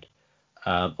circumscribed.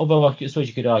 Although I suppose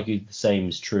you could argue the same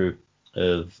is true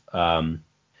of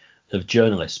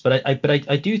journalists. But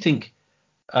I do think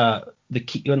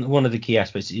one of the key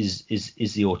aspects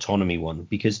is the autonomy one,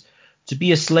 because to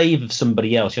be a slave of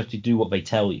somebody else, you have to do what they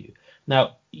tell you.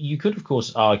 Now, you could of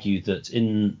course argue that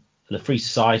in the free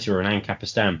society or in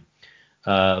Ancapistan,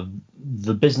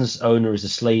 the business owner is a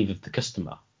slave of the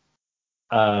customer.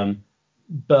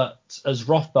 But as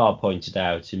Rothbard pointed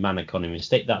out in Man, Economy, and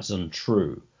State, that's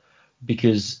untrue,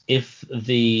 because if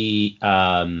the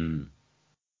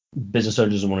business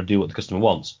owner doesn't want to do what the customer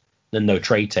wants, then no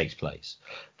trade takes place.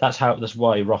 That's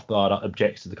why Rothbard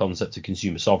objects to the concept of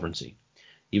consumer sovereignty.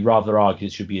 He rather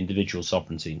argues it should be individual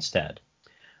sovereignty instead,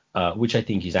 which I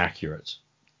think is accurate.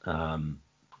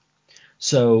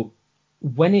 So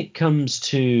when it comes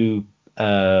to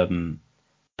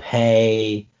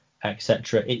pay,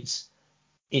 etc., it's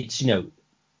it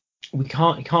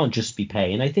can't just be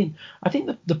pay. And I think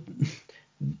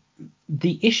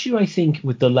the issue, I think,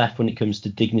 with the left when it comes to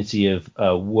dignity of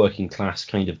working class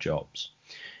kind of jobs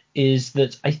is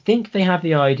that I think they have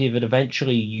the idea that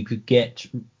eventually you could get,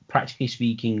 practically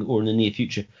speaking, or in the near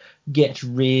future, get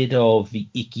rid of the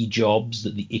icky jobs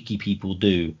that the icky people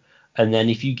do. And then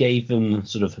if you gave them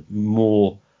sort of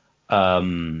more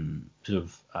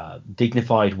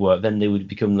dignified work, then they would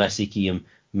become less icky and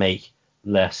make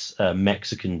less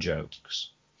Mexican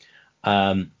jokes.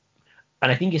 And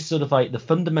I think it's sort of like the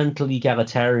fundamental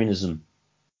egalitarianism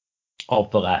of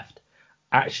the left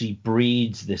actually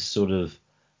breeds this sort of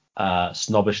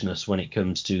snobbishness when it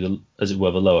comes to, as it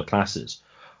were, the lower classes.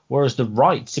 Whereas the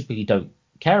right typically don't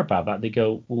care about that. They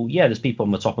go, well, yeah, there's people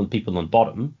on the top and people on the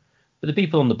bottom, but the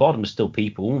people on the bottom are still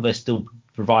people. They're still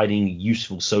providing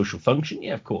useful social function.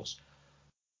 Yeah, of course.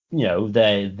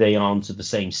 They aren't at the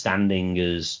same standing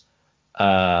as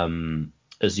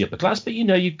the upper class, but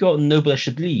you've got noblesse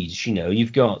oblige.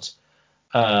 You've got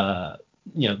the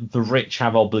rich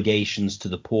have obligations to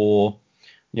the poor,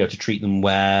 to treat them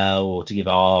well or to give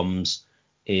alms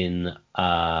in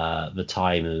the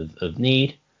time of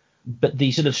need. But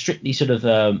the sort of strictly sort of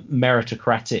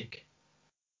meritocratic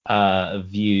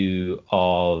view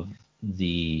of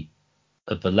the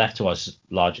left to a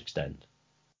large extent,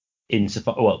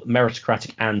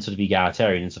 meritocratic and sort of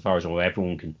egalitarian insofar as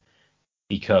everyone can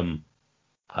become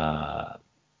a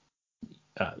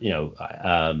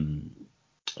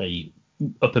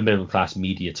upper middle class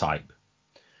media type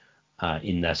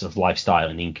in their sort of lifestyle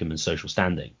and income and social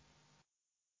standing.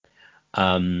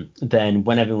 Then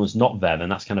when everyone's not there, then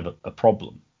that's kind of a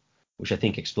problem, which I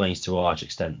think explains to a large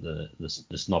extent the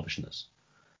snobbishness.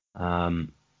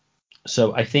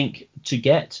 So I think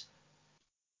in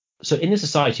a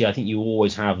society, I think you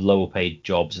always have lower paid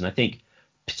jobs, and I think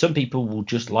some people will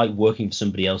just like working for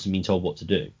somebody else and being told what to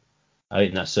do. I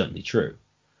think that's certainly true.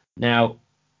 Now,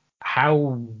 how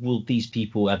will these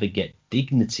people ever get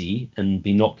dignity and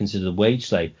be not considered a wage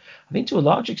slave? I think to a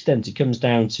large extent it comes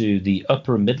down to the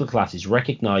upper and middle classes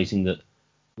recognizing that,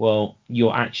 well,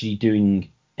 you're actually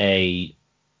doing a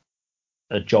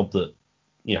job that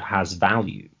has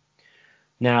value.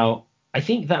 Now, I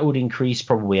think that would increase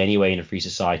probably anyway in a free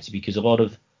society, because a lot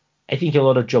of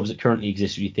jobs that currently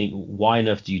exist, where you think, why on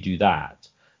earth do you do that,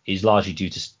 is largely due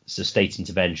to state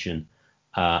intervention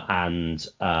and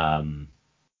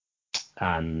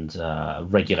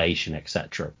regulation,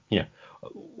 etc.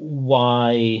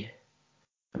 Why?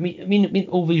 I mean,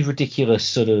 all these ridiculous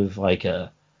sort of like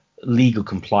legal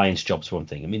compliance jobs, for one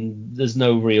thing. I mean, there's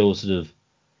no real sort of.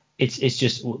 It's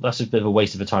just, that's a bit of a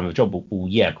waste of a time of a job. Well,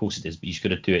 yeah, of course it is, but you just got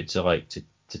to do it to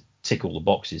tick all the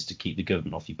boxes to keep the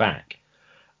government off your back.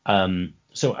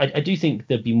 So I do think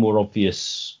there'd be more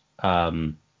obvious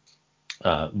value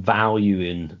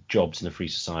in jobs in a free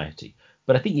society,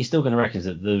 but I think you're still going to reckon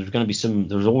that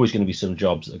there's always going to be some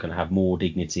jobs that are going to have more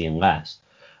dignity and less.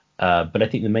 But I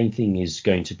think the main thing is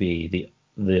going to be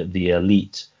the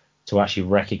elite to actually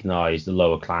recognise the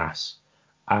lower class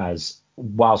as,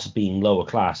 whilst being lower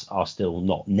class, are still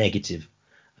not negative,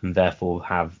 and therefore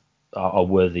are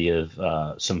worthy of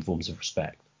some forms of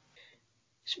respect.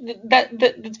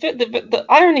 The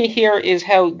irony here is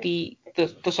how the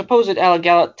supposed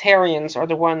egalitarians are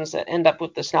the ones that end up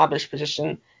with the snobbish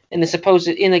position, and the supposed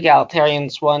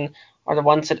inegalitarians are the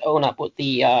ones that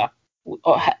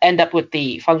end up with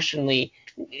the functionally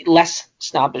less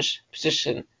snobbish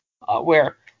position,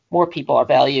 where more people are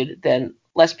valued than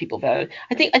less people valued.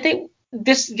 I think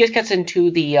this just gets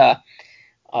into the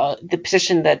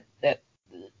position that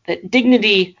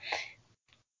dignity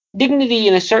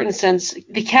in a certain sense,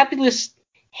 the capitalist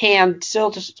hand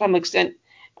still to some extent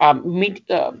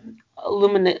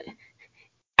illuminate.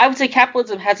 I would say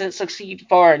capitalism hasn't succeeded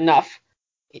far enough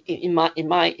in my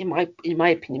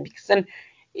opinion, because then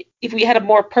if we had a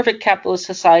more perfect capitalist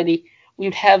society, we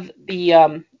would have the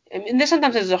and this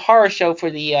sometimes is a horror show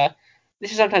for the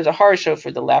this is sometimes a horror show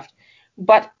for the left,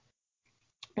 but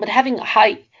having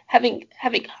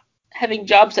having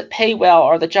jobs that pay well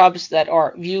are the jobs that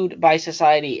are viewed by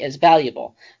society as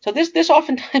valuable. So this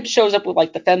oftentimes shows up with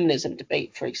like the feminism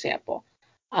debate, for example.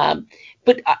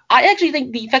 But I actually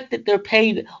think the fact that they're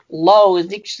paid low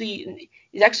is actually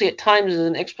at times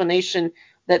an explanation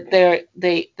that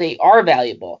they are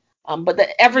valuable, but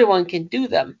that everyone can do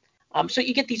them. So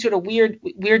you get these sort of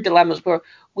weird dilemmas where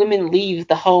women leave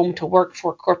the home to work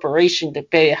for a corporation to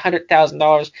pay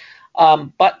 $100,000,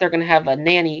 but they're going to have a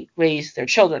nanny raise their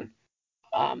children.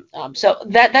 So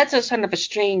that's a kind of a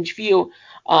strange view.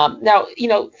 Now,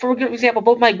 for example,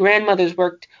 both my grandmothers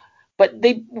worked, but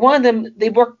one of them they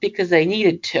worked because they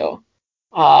needed to.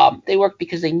 They worked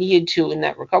because they needed to in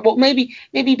that regard. Well, maybe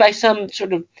by some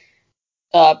sort of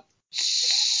uh,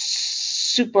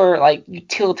 super like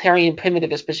utilitarian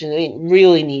primitivist position, they didn't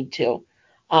really need to.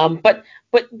 But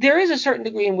there is a certain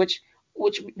degree in which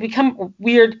become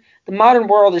weird. The modern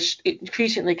world is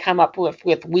increasingly come up with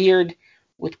weird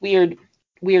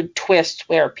twists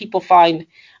where people find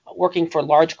working for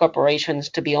large corporations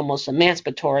to be almost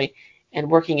emancipatory, and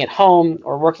working at home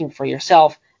or working for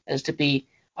yourself as to be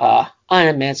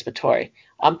unemancipatory.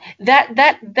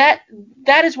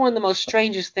 That is one of the most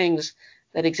strangest things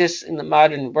that exists in the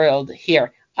modern world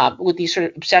here, with the sort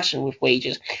of obsession with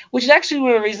wages, which is actually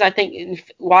one of the reasons I think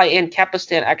why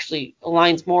Ancapistan actually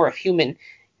aligns more of human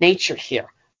nature here.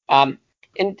 And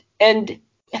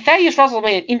Thaddeus Russell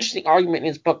made an interesting argument in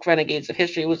his book Renegades of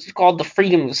History, which is called The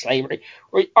Freedom of Slavery,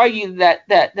 where he argued that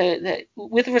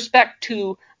with respect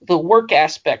to the work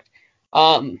aspect,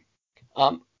 unlike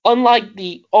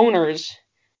the owners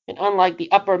and unlike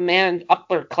the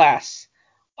upper class,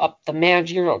 the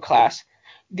managerial class,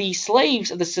 the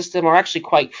slaves of the system are actually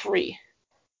quite free.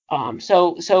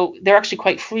 So they're actually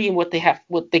quite free in what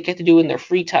they get to do in their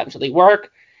free time. So they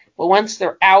work, but once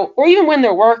they're out, or even when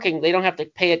they're working, they don't have to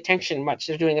pay attention much.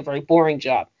 They're doing a very boring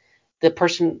job. The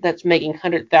person that's making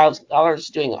 $100,000 is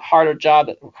doing a harder job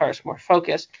that requires more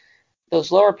focus.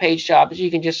 Those lower paid jobs,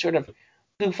 you can just sort of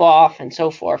goof off and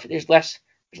so forth. There's less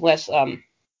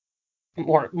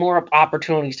more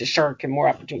opportunities to shirk and more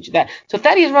opportunities to that. So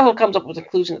Thaddeus Russell comes up with the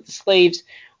conclusion that the slaves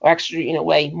are actually, in a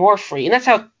way, more free, and that's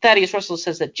how Thaddeus Russell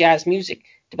says that jazz music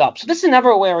develops. So this is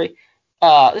another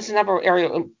area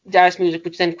of jazz music,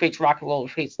 which then creates rock and roll,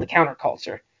 which creates the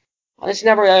counterculture. This is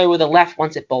another area where the left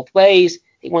wants it both ways.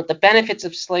 They want the benefits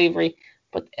of slavery,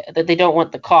 but that they don't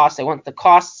want the cost. They want the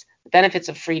costs, the benefits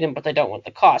of freedom, but they don't want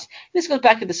the cost. This goes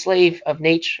back to the slave of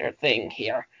nature thing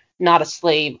here, not a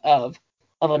slave of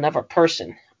another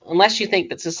person, unless you think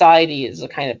that society is a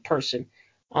kind of person.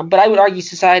 But I would argue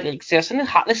society exists, and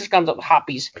this just comes up with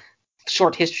Hoppy's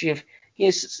short history of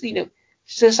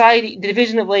society. The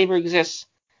division of labor exists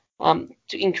to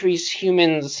increase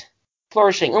humans'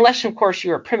 flourishing, unless of course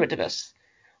you're a primitivist.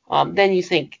 Then you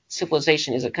think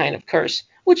civilization is a kind of curse,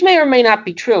 which may or may not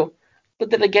be true. But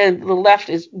then again, the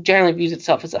left generally views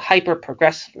itself as a hyper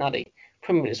progressive, not a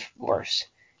primitive force.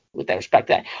 With that respect,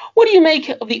 what do you make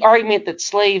of the argument that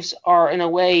slaves are in a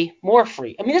way more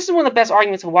free? I mean, this is one of the best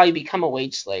arguments of why you become a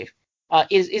wage slave.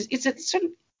 It's a sort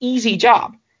of easy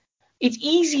job. It's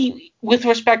easy with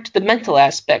respect to the mental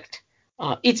aspect.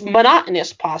 It's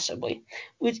monotonous, possibly.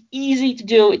 It's easy to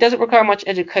do. It doesn't require much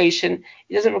education.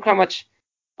 It doesn't require much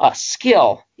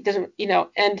skill. It doesn't,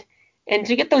 and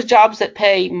to get those jobs that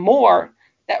pay more,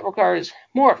 that requires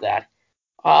more of that.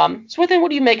 So then what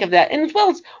do you make of that? And as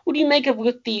well as what do you make of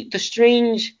with the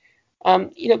strange,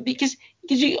 because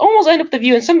you almost end up with the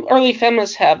view, and some early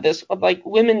feminists have this, of like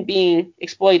women being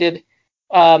exploited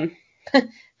by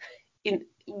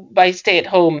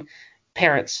stay-at-home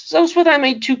parents. So Smith, I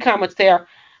made two comments there.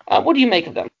 What do you make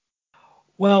of them?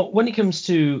 Well, when it comes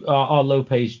to our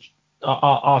low-paid,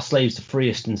 our slaves, the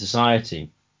freest in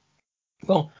society,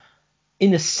 well,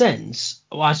 in a sense,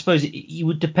 well, I suppose it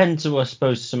would depend to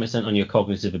some extent on your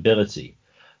cognitive ability.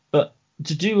 But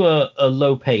to do a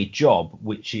low-paid job,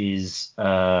 which is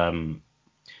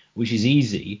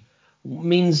easy,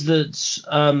 means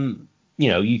that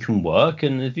you can work,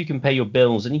 and if you can pay your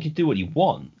bills, and you can do what you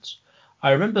want.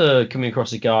 I remember coming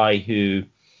across a guy who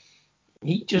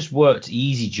he just worked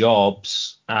easy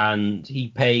jobs, and he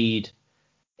paid.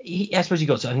 I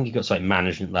suppose I think he got to like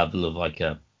management level of like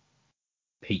a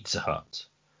Pizza Hut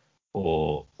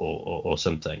or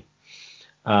something.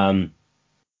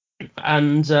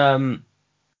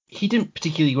 He didn't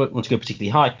particularly want to go particularly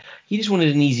high. He just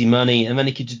wanted an easy money, and then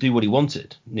he could just do what he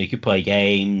wanted. He could play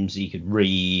games, he could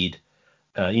read,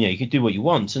 You could do what you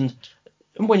want, and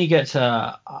when you get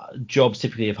jobs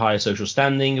typically of higher social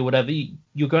standing or whatever,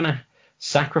 you're going to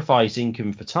sacrifice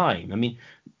income for time. I mean,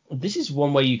 this is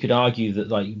one way you could argue that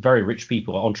like very rich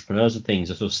people, entrepreneurs and things,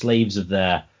 are sort of slaves of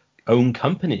their own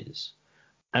companies.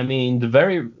 I mean,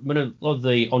 when a lot of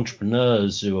the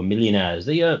entrepreneurs who are millionaires,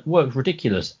 they work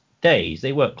ridiculous days.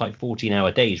 They work like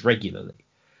 14-hour days regularly,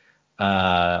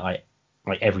 like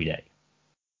every day.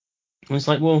 And it's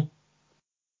like, well,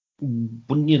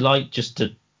 wouldn't you like just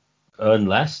to earn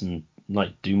less and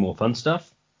like do more fun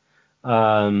stuff?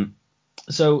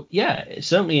 So yeah,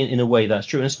 certainly in a way that's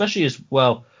true, and especially as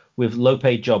well with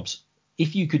low-paid jobs.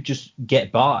 If you could just get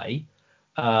by,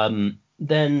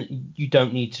 then you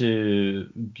don't need to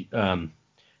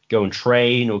go and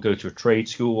train or go to a trade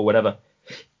school or whatever.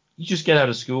 You just get out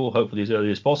of school, hopefully as early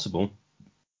as possible,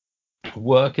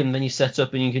 work, and then you set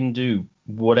up and you can do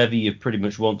whatever you pretty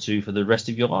much want to for the rest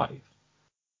of your life.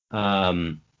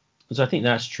 So I think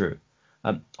that's true.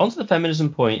 Onto the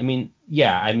feminism point. I mean,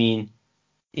 yeah, I mean,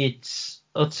 it's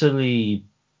utterly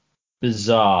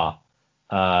bizarre,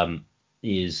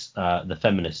 is the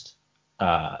feminist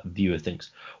view of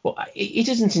things. Well, it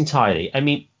isn't entirely. I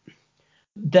mean,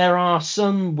 there are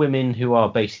some women who are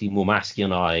basically more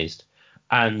masculinized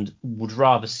and would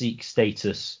rather seek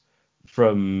status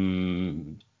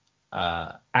from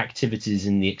activities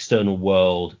in the external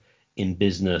world, in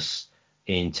business,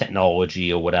 in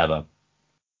technology, or whatever.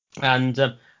 And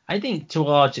I think to a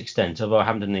large extent, although I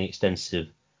haven't done any extensive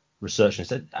research on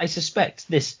this, I suspect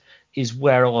this is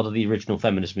where a lot of the original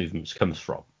feminist movements comes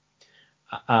from,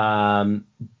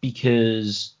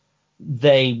 because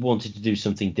they wanted to do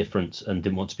something different and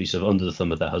didn't want to be sort of under the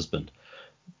thumb of their husband.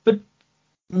 But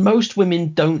most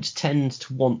women don't tend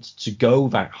to want to go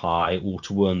that high or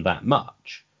to earn that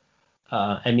much.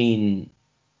 I mean,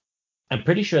 I'm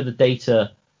pretty sure the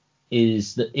data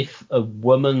is that if a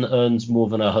woman earns more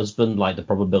than her husband, like the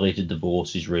probability of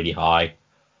divorce is really high.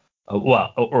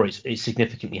 Or it's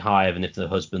significantly higher than if the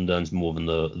husband earns more than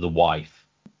the wife.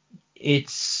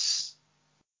 It's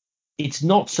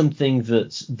not something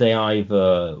that they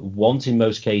either want in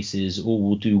most cases or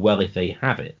will do well if they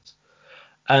have it.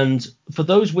 And for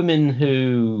those women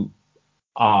who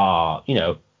are,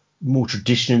 more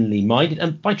traditionally minded,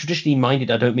 and by traditionally minded,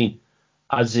 I don't mean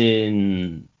as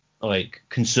in like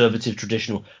conservative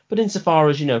traditional, but insofar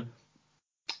as,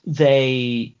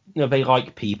 they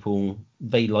like people,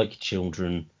 they like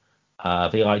children,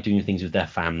 they like doing things with their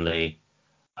family.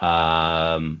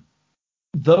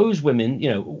 Those women,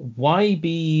 why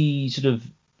be sort of,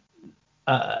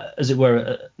 as it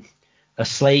were, a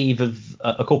slave of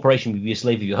a corporation would be a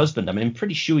slave of your husband. I mean, I'm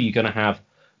pretty sure you're going to have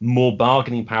more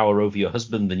bargaining power over your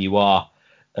husband than you are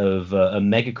of a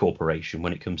mega corporation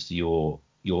when it comes to your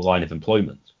line of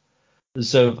employment.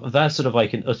 So that's sort of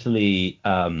like an utterly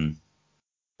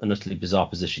bizarre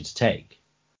position to take.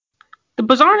 The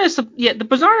bizarreness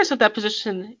of that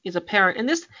position is apparent, and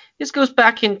this goes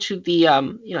back into the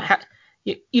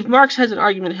if Marx has an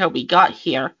argument how we got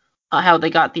here, how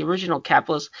they got the original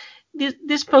capitalists.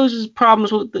 This poses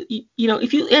problems with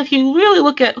if you really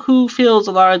look at who fills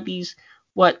a lot of these,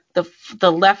 what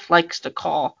the left likes to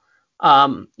call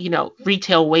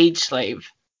retail wage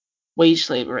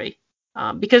slavery.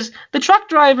 Because the truck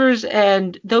drivers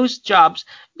and those jobs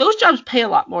pay a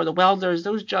lot more. The welders,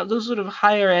 those sort of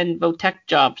higher end tech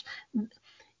jobs,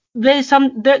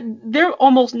 they're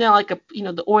almost now like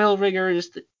the oil riggers,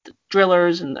 the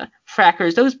drillers, and the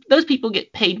frackers. Those people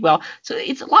get paid well, so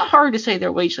it's a lot harder to say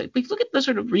they're wage slave. But look at the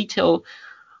sort of retail,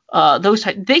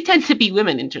 they tend to be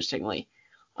women, interestingly.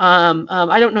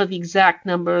 I don't know the exact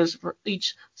numbers for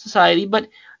each society, but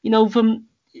from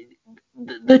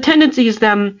the tendency is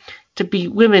them to be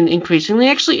women increasingly.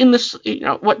 Actually, in this,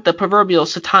 what the proverbial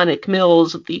satanic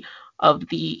mills of the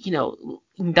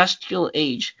industrial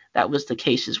age, that was the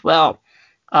case as well.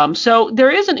 So there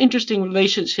is an interesting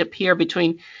relationship here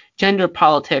between gender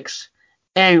politics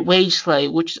and wage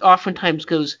slave, which oftentimes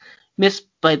goes missed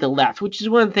by the left, which is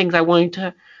one of the things I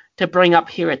wanted to bring up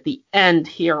here at the end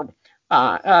here,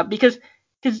 because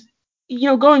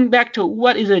going back to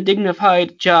what is a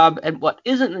dignified job and what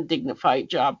isn't a dignified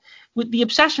job, with the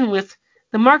obsession with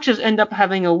the Marxists end up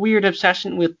having a weird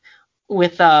obsession with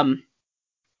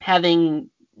having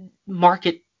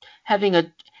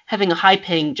a high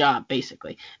paying job,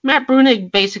 basically. Matt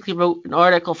Brunig basically wrote an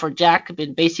article for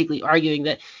Jacobin, basically arguing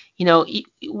that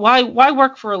why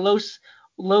work for a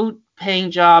low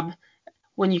paying job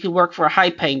when you could work for a high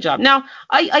paying job. Now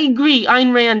I agree.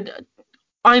 Ayn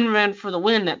Rand for the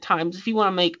win at times. If you want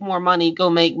to make more money, go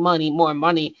make more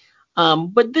money.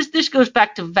 But this goes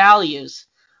back to values.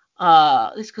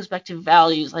 This goes back to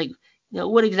values, like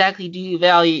what exactly do you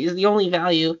value? Is the only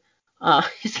value of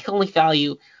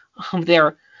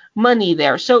their money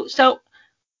there? So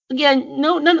again,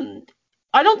 no, none.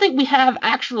 I don't think we have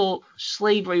actual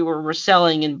slavery where we're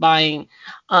selling and buying.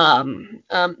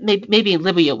 Maybe in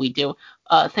Libya we do.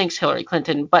 Thanks, Hillary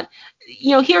Clinton. But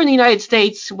here in the United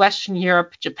States, Western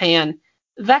Europe, Japan,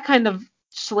 that kind of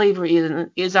slavery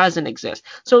doesn't exist.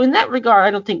 So in that regard,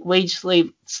 I don't think wage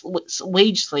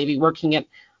slavery, working at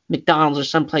McDonald's or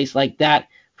someplace like that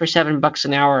for $7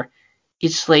 an hour,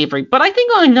 is slavery. But I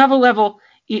think on another level,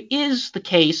 it is the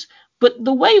case. But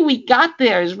the way we got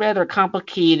there is rather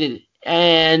complicated,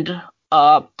 and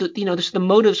the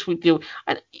motives we do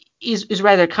is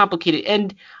rather complicated.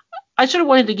 And I sort of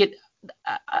wanted to get.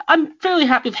 I'm fairly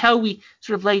happy with how we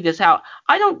sort of laid this out.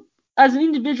 I don't, as an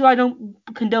individual, I don't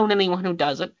condone anyone who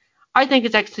does it. I think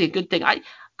it's actually a good thing. I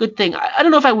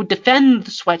don't know if I would defend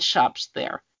the sweatshops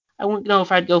there. I wouldn't know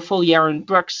if I'd go full Yaron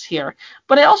Brooks here,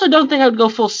 but I also don't think I would go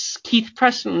full Keith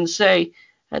Preston and say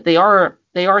that they are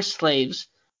slaves,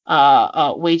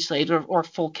 wage slaves, or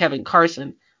full Kevin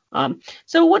Carson.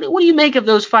 So what do you make of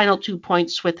those final 2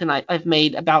 points, Swith and I've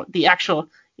made about the actual,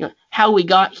 how we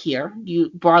got here? Do you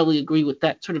broadly agree with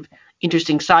that sort of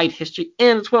interesting side history,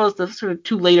 and as well as the sort of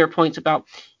two later points about,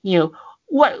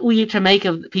 what we have to make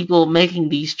of the people making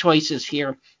these choices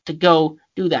here to go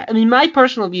do that? I mean, my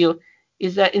personal view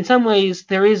is that in some ways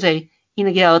there is a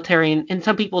inegalitarian, and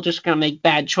some people are just going to make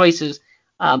bad choices.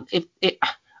 If it,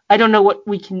 I don't know what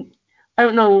we can, I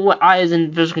don't know what I as an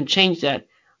individual can change that.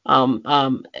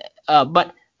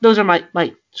 But those are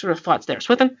my sort of thoughts there.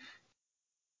 Swithin?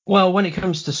 Well, when it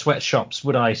comes to sweatshops,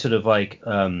 would I sort of like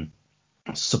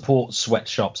support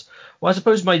sweatshops? Well, I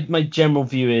suppose my general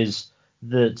view is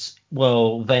that,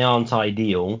 well, they aren't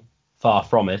ideal, far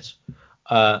from it.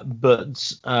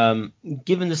 But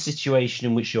given the situation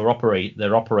in which they're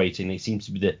operating, it seems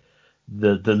to be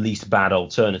the least bad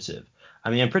alternative. I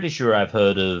mean, I'm pretty sure I've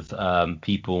heard of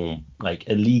people like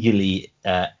illegally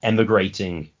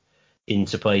emigrating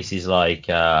into places like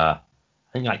I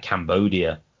think like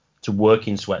Cambodia to work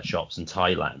in sweatshops in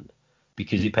Thailand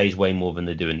because it pays way more than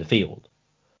they do in the field,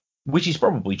 which is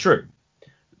probably true.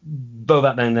 But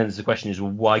that then the question is, well,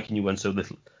 why can you earn so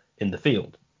little in the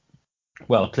field?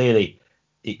 Well, clearly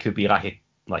it could be like a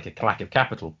lack of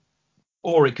capital,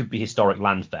 or it could be historic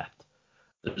land theft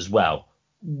as well,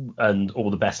 and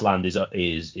all the best land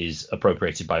is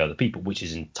appropriated by other people, which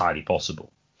is entirely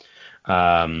possible.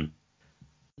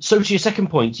 So to your second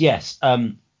point, yes,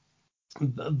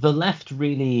 the left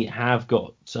really have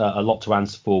got a lot to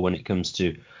answer for when it comes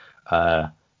to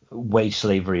wage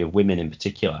slavery of women in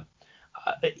particular.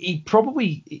 It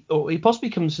possibly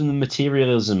comes from the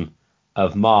materialism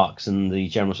of Marx and the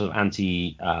general sort of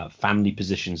anti-family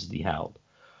positions that he held.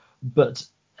 But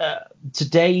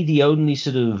today, the only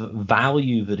sort of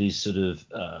value that is sort of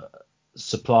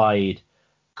supplied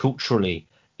culturally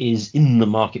is in the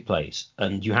marketplace,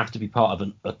 and you have to be part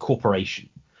of a corporation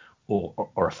or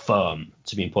a firm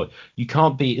to be employed. You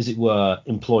can't be, as it were,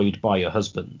 employed by your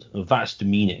husband. That's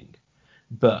demeaning.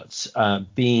 But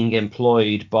being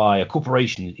employed by a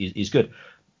corporation is good.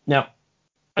 Now,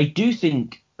 I do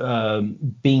think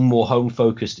being more home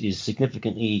focused has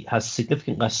significantly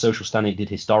less social standing it did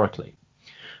historically.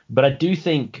 But I do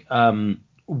think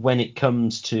when it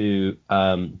comes to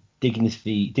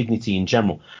dignity in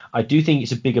general, I do think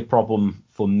it's a bigger problem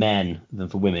for men than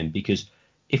for women, because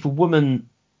if a woman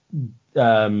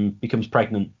becomes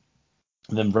pregnant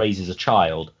and then raises a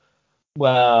child,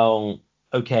 well,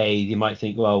 okay, you might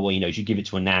think, well, you should give it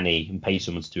to a nanny and pay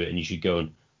someone to do it, and you should go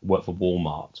and work for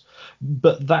Walmart.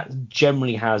 But that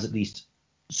generally has at least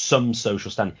some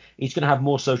social standing. It's going to have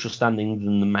more social standing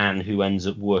than the man who ends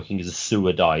up working as a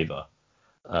sewer diver.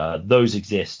 Those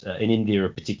exist. In India are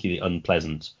particularly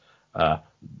unpleasant.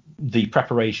 The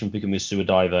preparation for becoming a sewer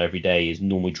diver every day is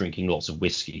normally drinking lots of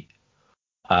whiskey.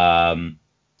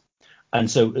 And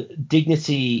so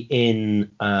dignity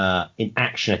in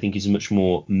action, I think, is a much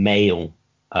more male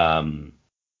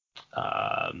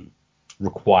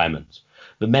requirement.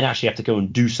 But men actually have to go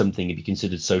and do something to be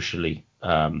considered socially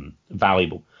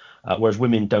valuable, whereas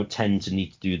women don't tend to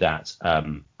need to do that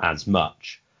as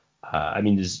much. I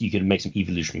mean, you can make some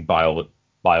evolutionary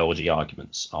biology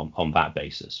arguments on that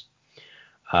basis.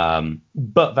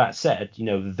 But that said,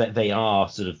 that they are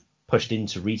sort of pushed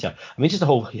into retail. I mean, just the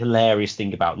whole hilarious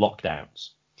thing about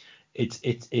lockdowns.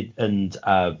 And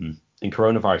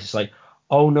coronavirus. It's like,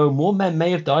 oh no, more men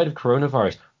may have died of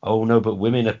coronavirus. Oh no, but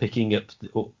women are picking up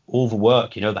all the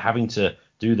work. They're having to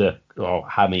do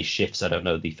how many shifts, I don't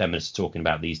know, the feminists are talking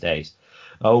about these days.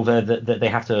 Oh, they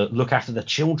have to look after the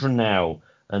children now.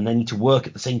 and they need to work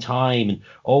at the same time, and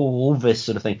all this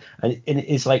sort of thing. And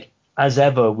it's like, as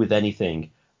ever with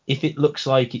anything, if it looks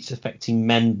like it's affecting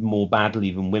men more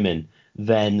badly than women,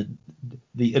 then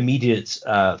the immediate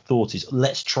thought is,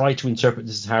 let's try to interpret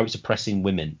this as how it's oppressing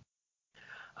women.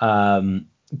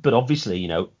 But obviously,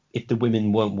 if the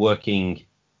women weren't working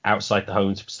outside the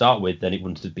home to start with, then it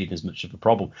wouldn't have been as much of a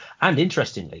problem. And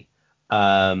interestingly,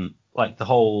 like the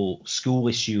whole school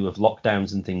issue of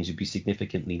lockdowns and things would be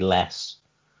significantly less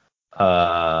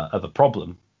of a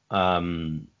problem,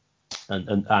 and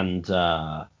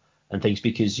things,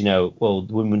 because well,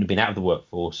 the women wouldn't have been out of the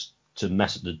workforce to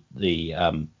mess up the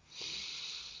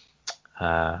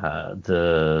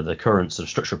current sort of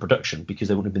structure of production, because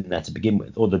they wouldn't have been there to begin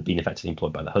with, or they'd been effectively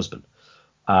employed by the husband.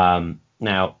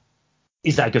 Now,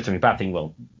 is that a good thing or a bad thing?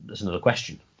 Well, that's another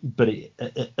question. But it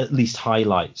at least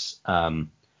highlights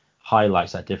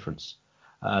that difference.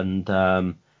 And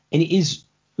it is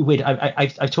weird. I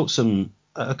talked a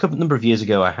number of years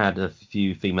ago. I had a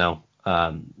few female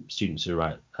students who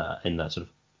were in that sort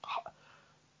of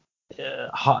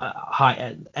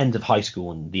high end of high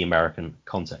school in the American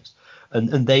context,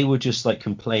 and they were just like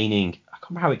complaining. I can't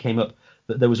remember how it came up,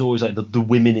 that there was always like the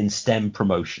women in STEM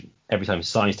promotion every time: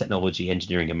 science, technology,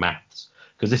 engineering, and maths,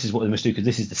 because this is what they must do, because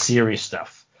this is the serious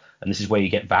stuff, and this is where you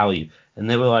get value. And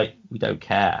they were like, we don't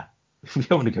care. We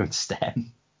don't want to go into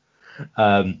STEM.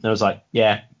 And I was like,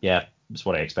 yeah, that's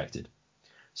what I expected.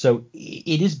 So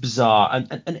it is bizarre,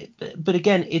 but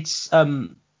again, it's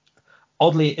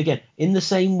oddly, again, in the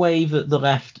same way that the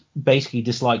left basically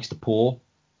dislikes the poor,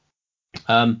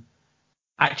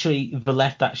 actually the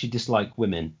left actually dislike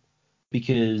women,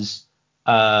 because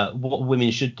what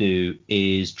women should do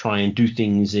is try and do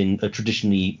things in a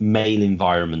traditionally male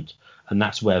environment, and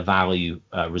that's where value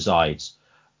resides.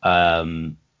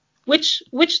 Which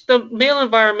the male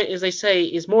environment, as they say,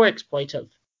 is more exploitive.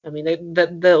 I mean,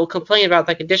 they'll complain about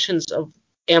the conditions of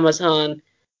Amazon.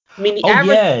 I mean,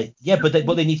 But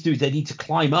what they need to do is they need to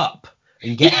climb up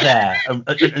and get there and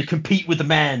compete with the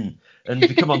men and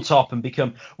become on top and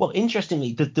become. Well,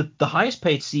 interestingly, the highest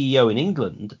paid CEO in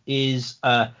England is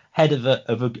head of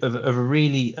a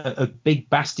really big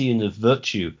bastion of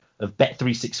virtue of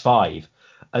Bet365,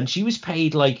 and she was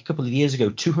paid like a couple of years ago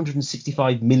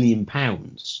 £265 million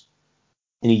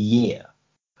in a year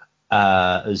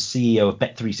as CEO of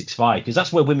Bet365, because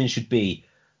that's where women should be,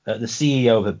 the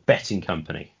CEO of a betting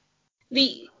company.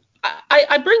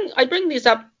 I bring these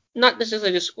up not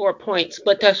necessarily to score points,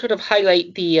 but to sort of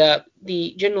highlight the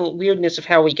general weirdness of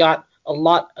how we got a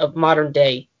lot of modern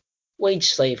day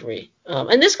wage slavery.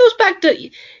 And this goes back to,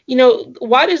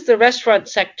 why does the restaurant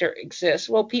sector exist?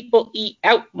 Well, people eat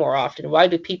out more often. Why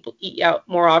do people eat out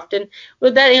more often?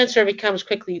 Well, that answer becomes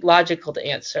quickly logical to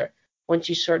answer once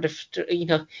you sort of,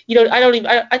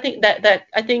 I think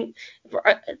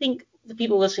the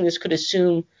people listening to this could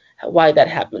assume why that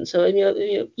happens. So,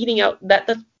 eating out, that's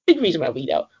a big reason why we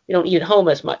eat out. We don't eat at home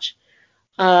as much,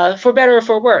 for better or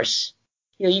for worse.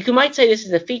 You might say this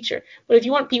is a feature, but if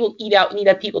you want people to eat out, you need to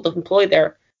have people to employ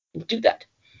there and do that.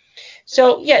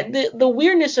 So, yeah, the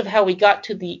weirdness of how we got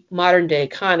to the modern day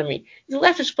economy, the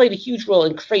left has played a huge role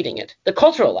in creating it. The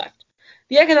cultural left.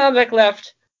 The economic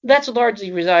left, that's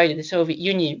largely resided in the Soviet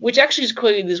Union, which actually has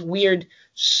created this weird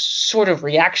sort of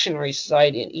reactionary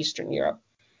society in Eastern Europe.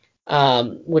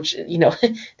 Which,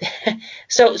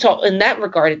 so in that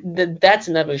regard, that's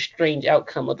another strange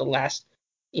outcome of the last,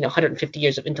 150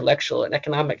 years of intellectual and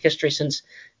economic history since,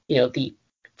 the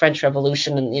French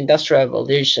Revolution and the Industrial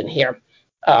Revolution here.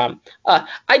 I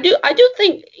do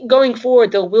think going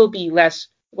forward there will be less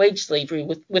wage slavery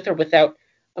with or without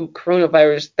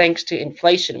coronavirus, thanks to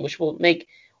inflation, which will make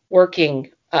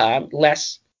working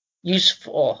less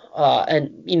useful,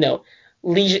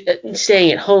 and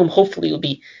staying at home hopefully will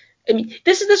be. I mean,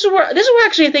 this is where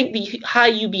actually I think the high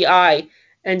UBI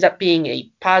ends up being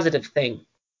a positive thing,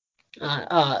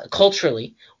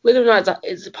 culturally. Whether or not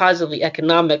it's positively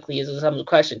economically is some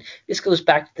question. This goes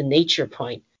back to the nature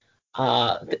point,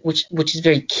 which is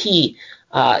very key.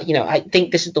 I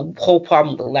think this is the whole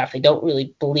problem with the left. They don't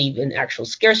really believe in actual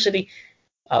scarcity,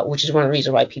 which is one of the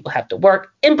reasons why people have to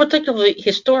work, and particularly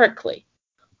historically.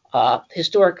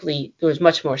 Historically, there was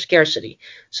much more scarcity.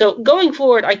 So going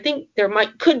forward, I think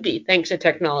could be, thanks to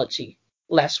technology,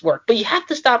 less work. But you have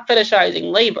to stop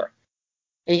fetishizing labor,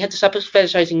 and you have to stop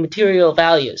fetishizing material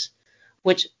values,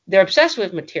 which they're obsessed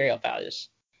with material values.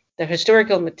 They're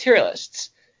historical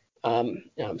materialists.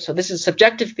 So this is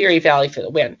subjective theory value for the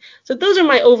win. So those are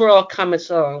my overall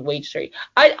comments on wage theory.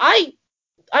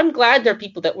 I'm glad there are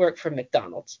people that work for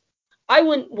McDonald's. I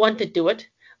wouldn't want to do it,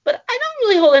 but I don't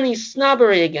really hold any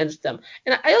snobbery against them.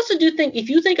 And I also do think if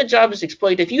you think a job is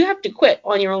exploitative, you have to quit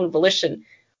on your own volition.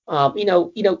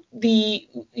 The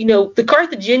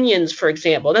Carthaginians, for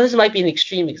example. Now this might be an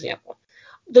extreme example.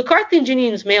 The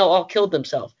Carthaginians male all killed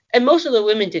themselves, and most of the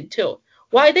women did too.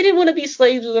 Why? They didn't want to be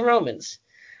slaves of the Romans.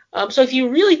 So if you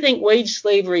really think wage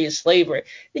slavery is slavery,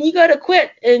 then you got to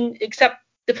quit and accept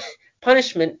the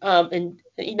punishment.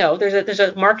 There's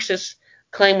a Marxist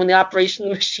claim when the operation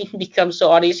of the machine becomes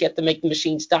so odious you have to make the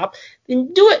machine stop.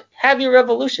 Then do it. Have your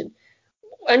revolution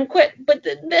and quit. But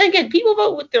then again, people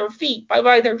vote with their feet.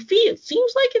 By their feet, it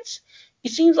seems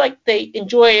like they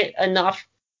enjoy it enough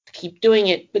to keep doing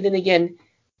it. But then again,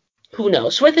 who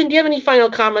knows? Swithin, do you have any final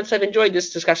comments? I've enjoyed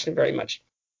this discussion very much.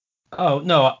 Oh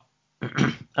no,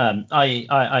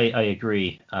 I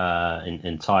agree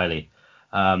entirely.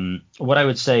 What I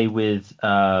would say with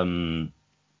going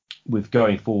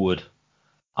forward,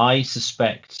 I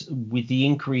suspect with the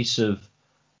increase of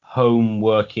home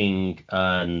working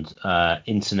and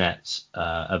internet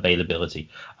availability,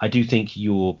 I do think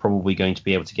you're probably going to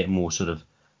be able to get more sort of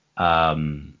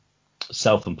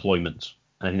self-employment.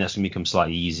 And I think that's going to become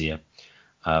slightly easier,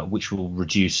 which will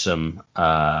reduce some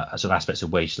sort of aspects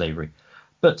of wage slavery.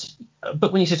 But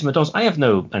when you say to McDonald's, I have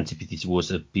no antipathy towards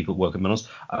the people who work at McDonald's.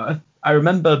 I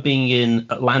remember being in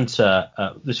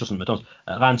Atlanta. This wasn't McDonald's.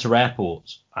 Atlanta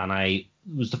Airport, and it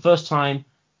was the first time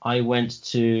I went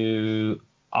to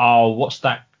what's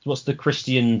the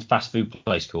Christian fast food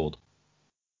place called?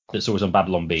 That's always on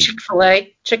Babylon Beach. Chick-fil-A.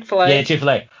 Yeah,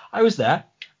 Chick-fil-A. I was there,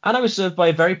 and I was served by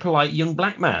a very polite young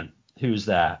black man who was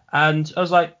there, and I was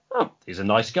like, oh, he's a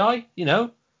nice guy,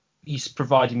 He's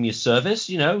providing me a service,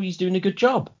 he's doing a good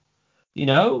job.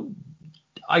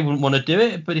 I wouldn't want to do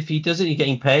it, but if he does it, he's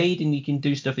getting paid and he can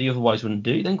do stuff that he otherwise wouldn't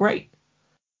do, then great.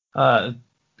 I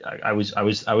was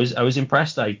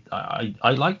impressed. I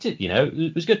liked it,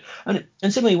 it was good. And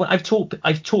similarly, when I've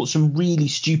taught some really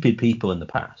stupid people in the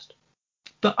past,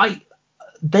 but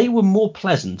they were more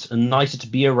pleasant and nicer to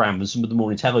be around than some of the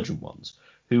more intelligent ones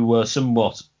who were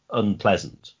somewhat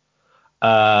unpleasant.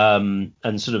 And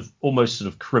sort of almost sort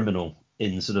of criminal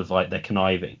in sort of like their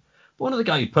conniving. But one of the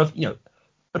guy who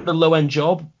at a low end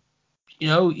job,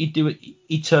 he'd do it,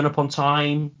 he'd turn up on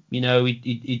time,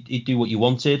 he'd do what you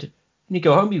wanted, and he'd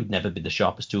go home. He would never be the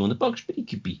sharpest tool in the box, but he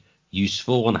could be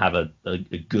useful and have a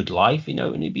good life,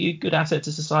 and he'd be a good asset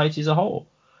to society as a whole.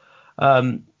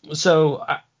 So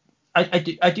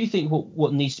I do think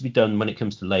what needs to be done when it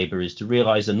comes to labour is to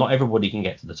realise that not everybody can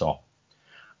get to the top.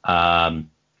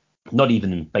 Not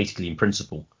even basically in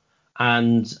principle,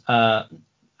 and that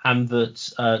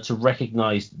to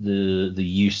recognise the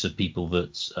use of people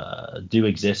that do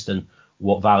exist and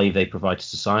what value they provide to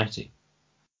society.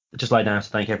 I'd just like now to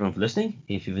thank everyone for listening.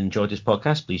 If you've enjoyed this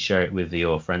podcast, please share it with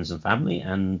your friends and family,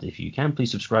 and if you can,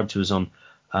 please subscribe to us on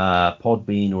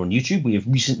Podbean or on YouTube. We have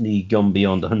recently gone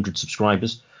beyond 100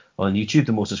 subscribers on YouTube.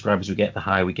 The more subscribers we get, the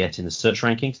higher we get in the search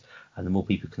rankings, and the more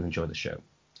people can enjoy the show.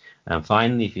 And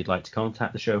finally, if you'd like to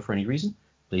contact the show for any reason,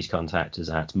 please contact us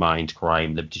at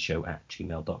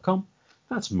mindcrimelibertyshow@gmail.com.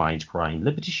 That's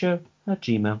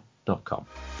mindcrimelibertyshow@gmail.com.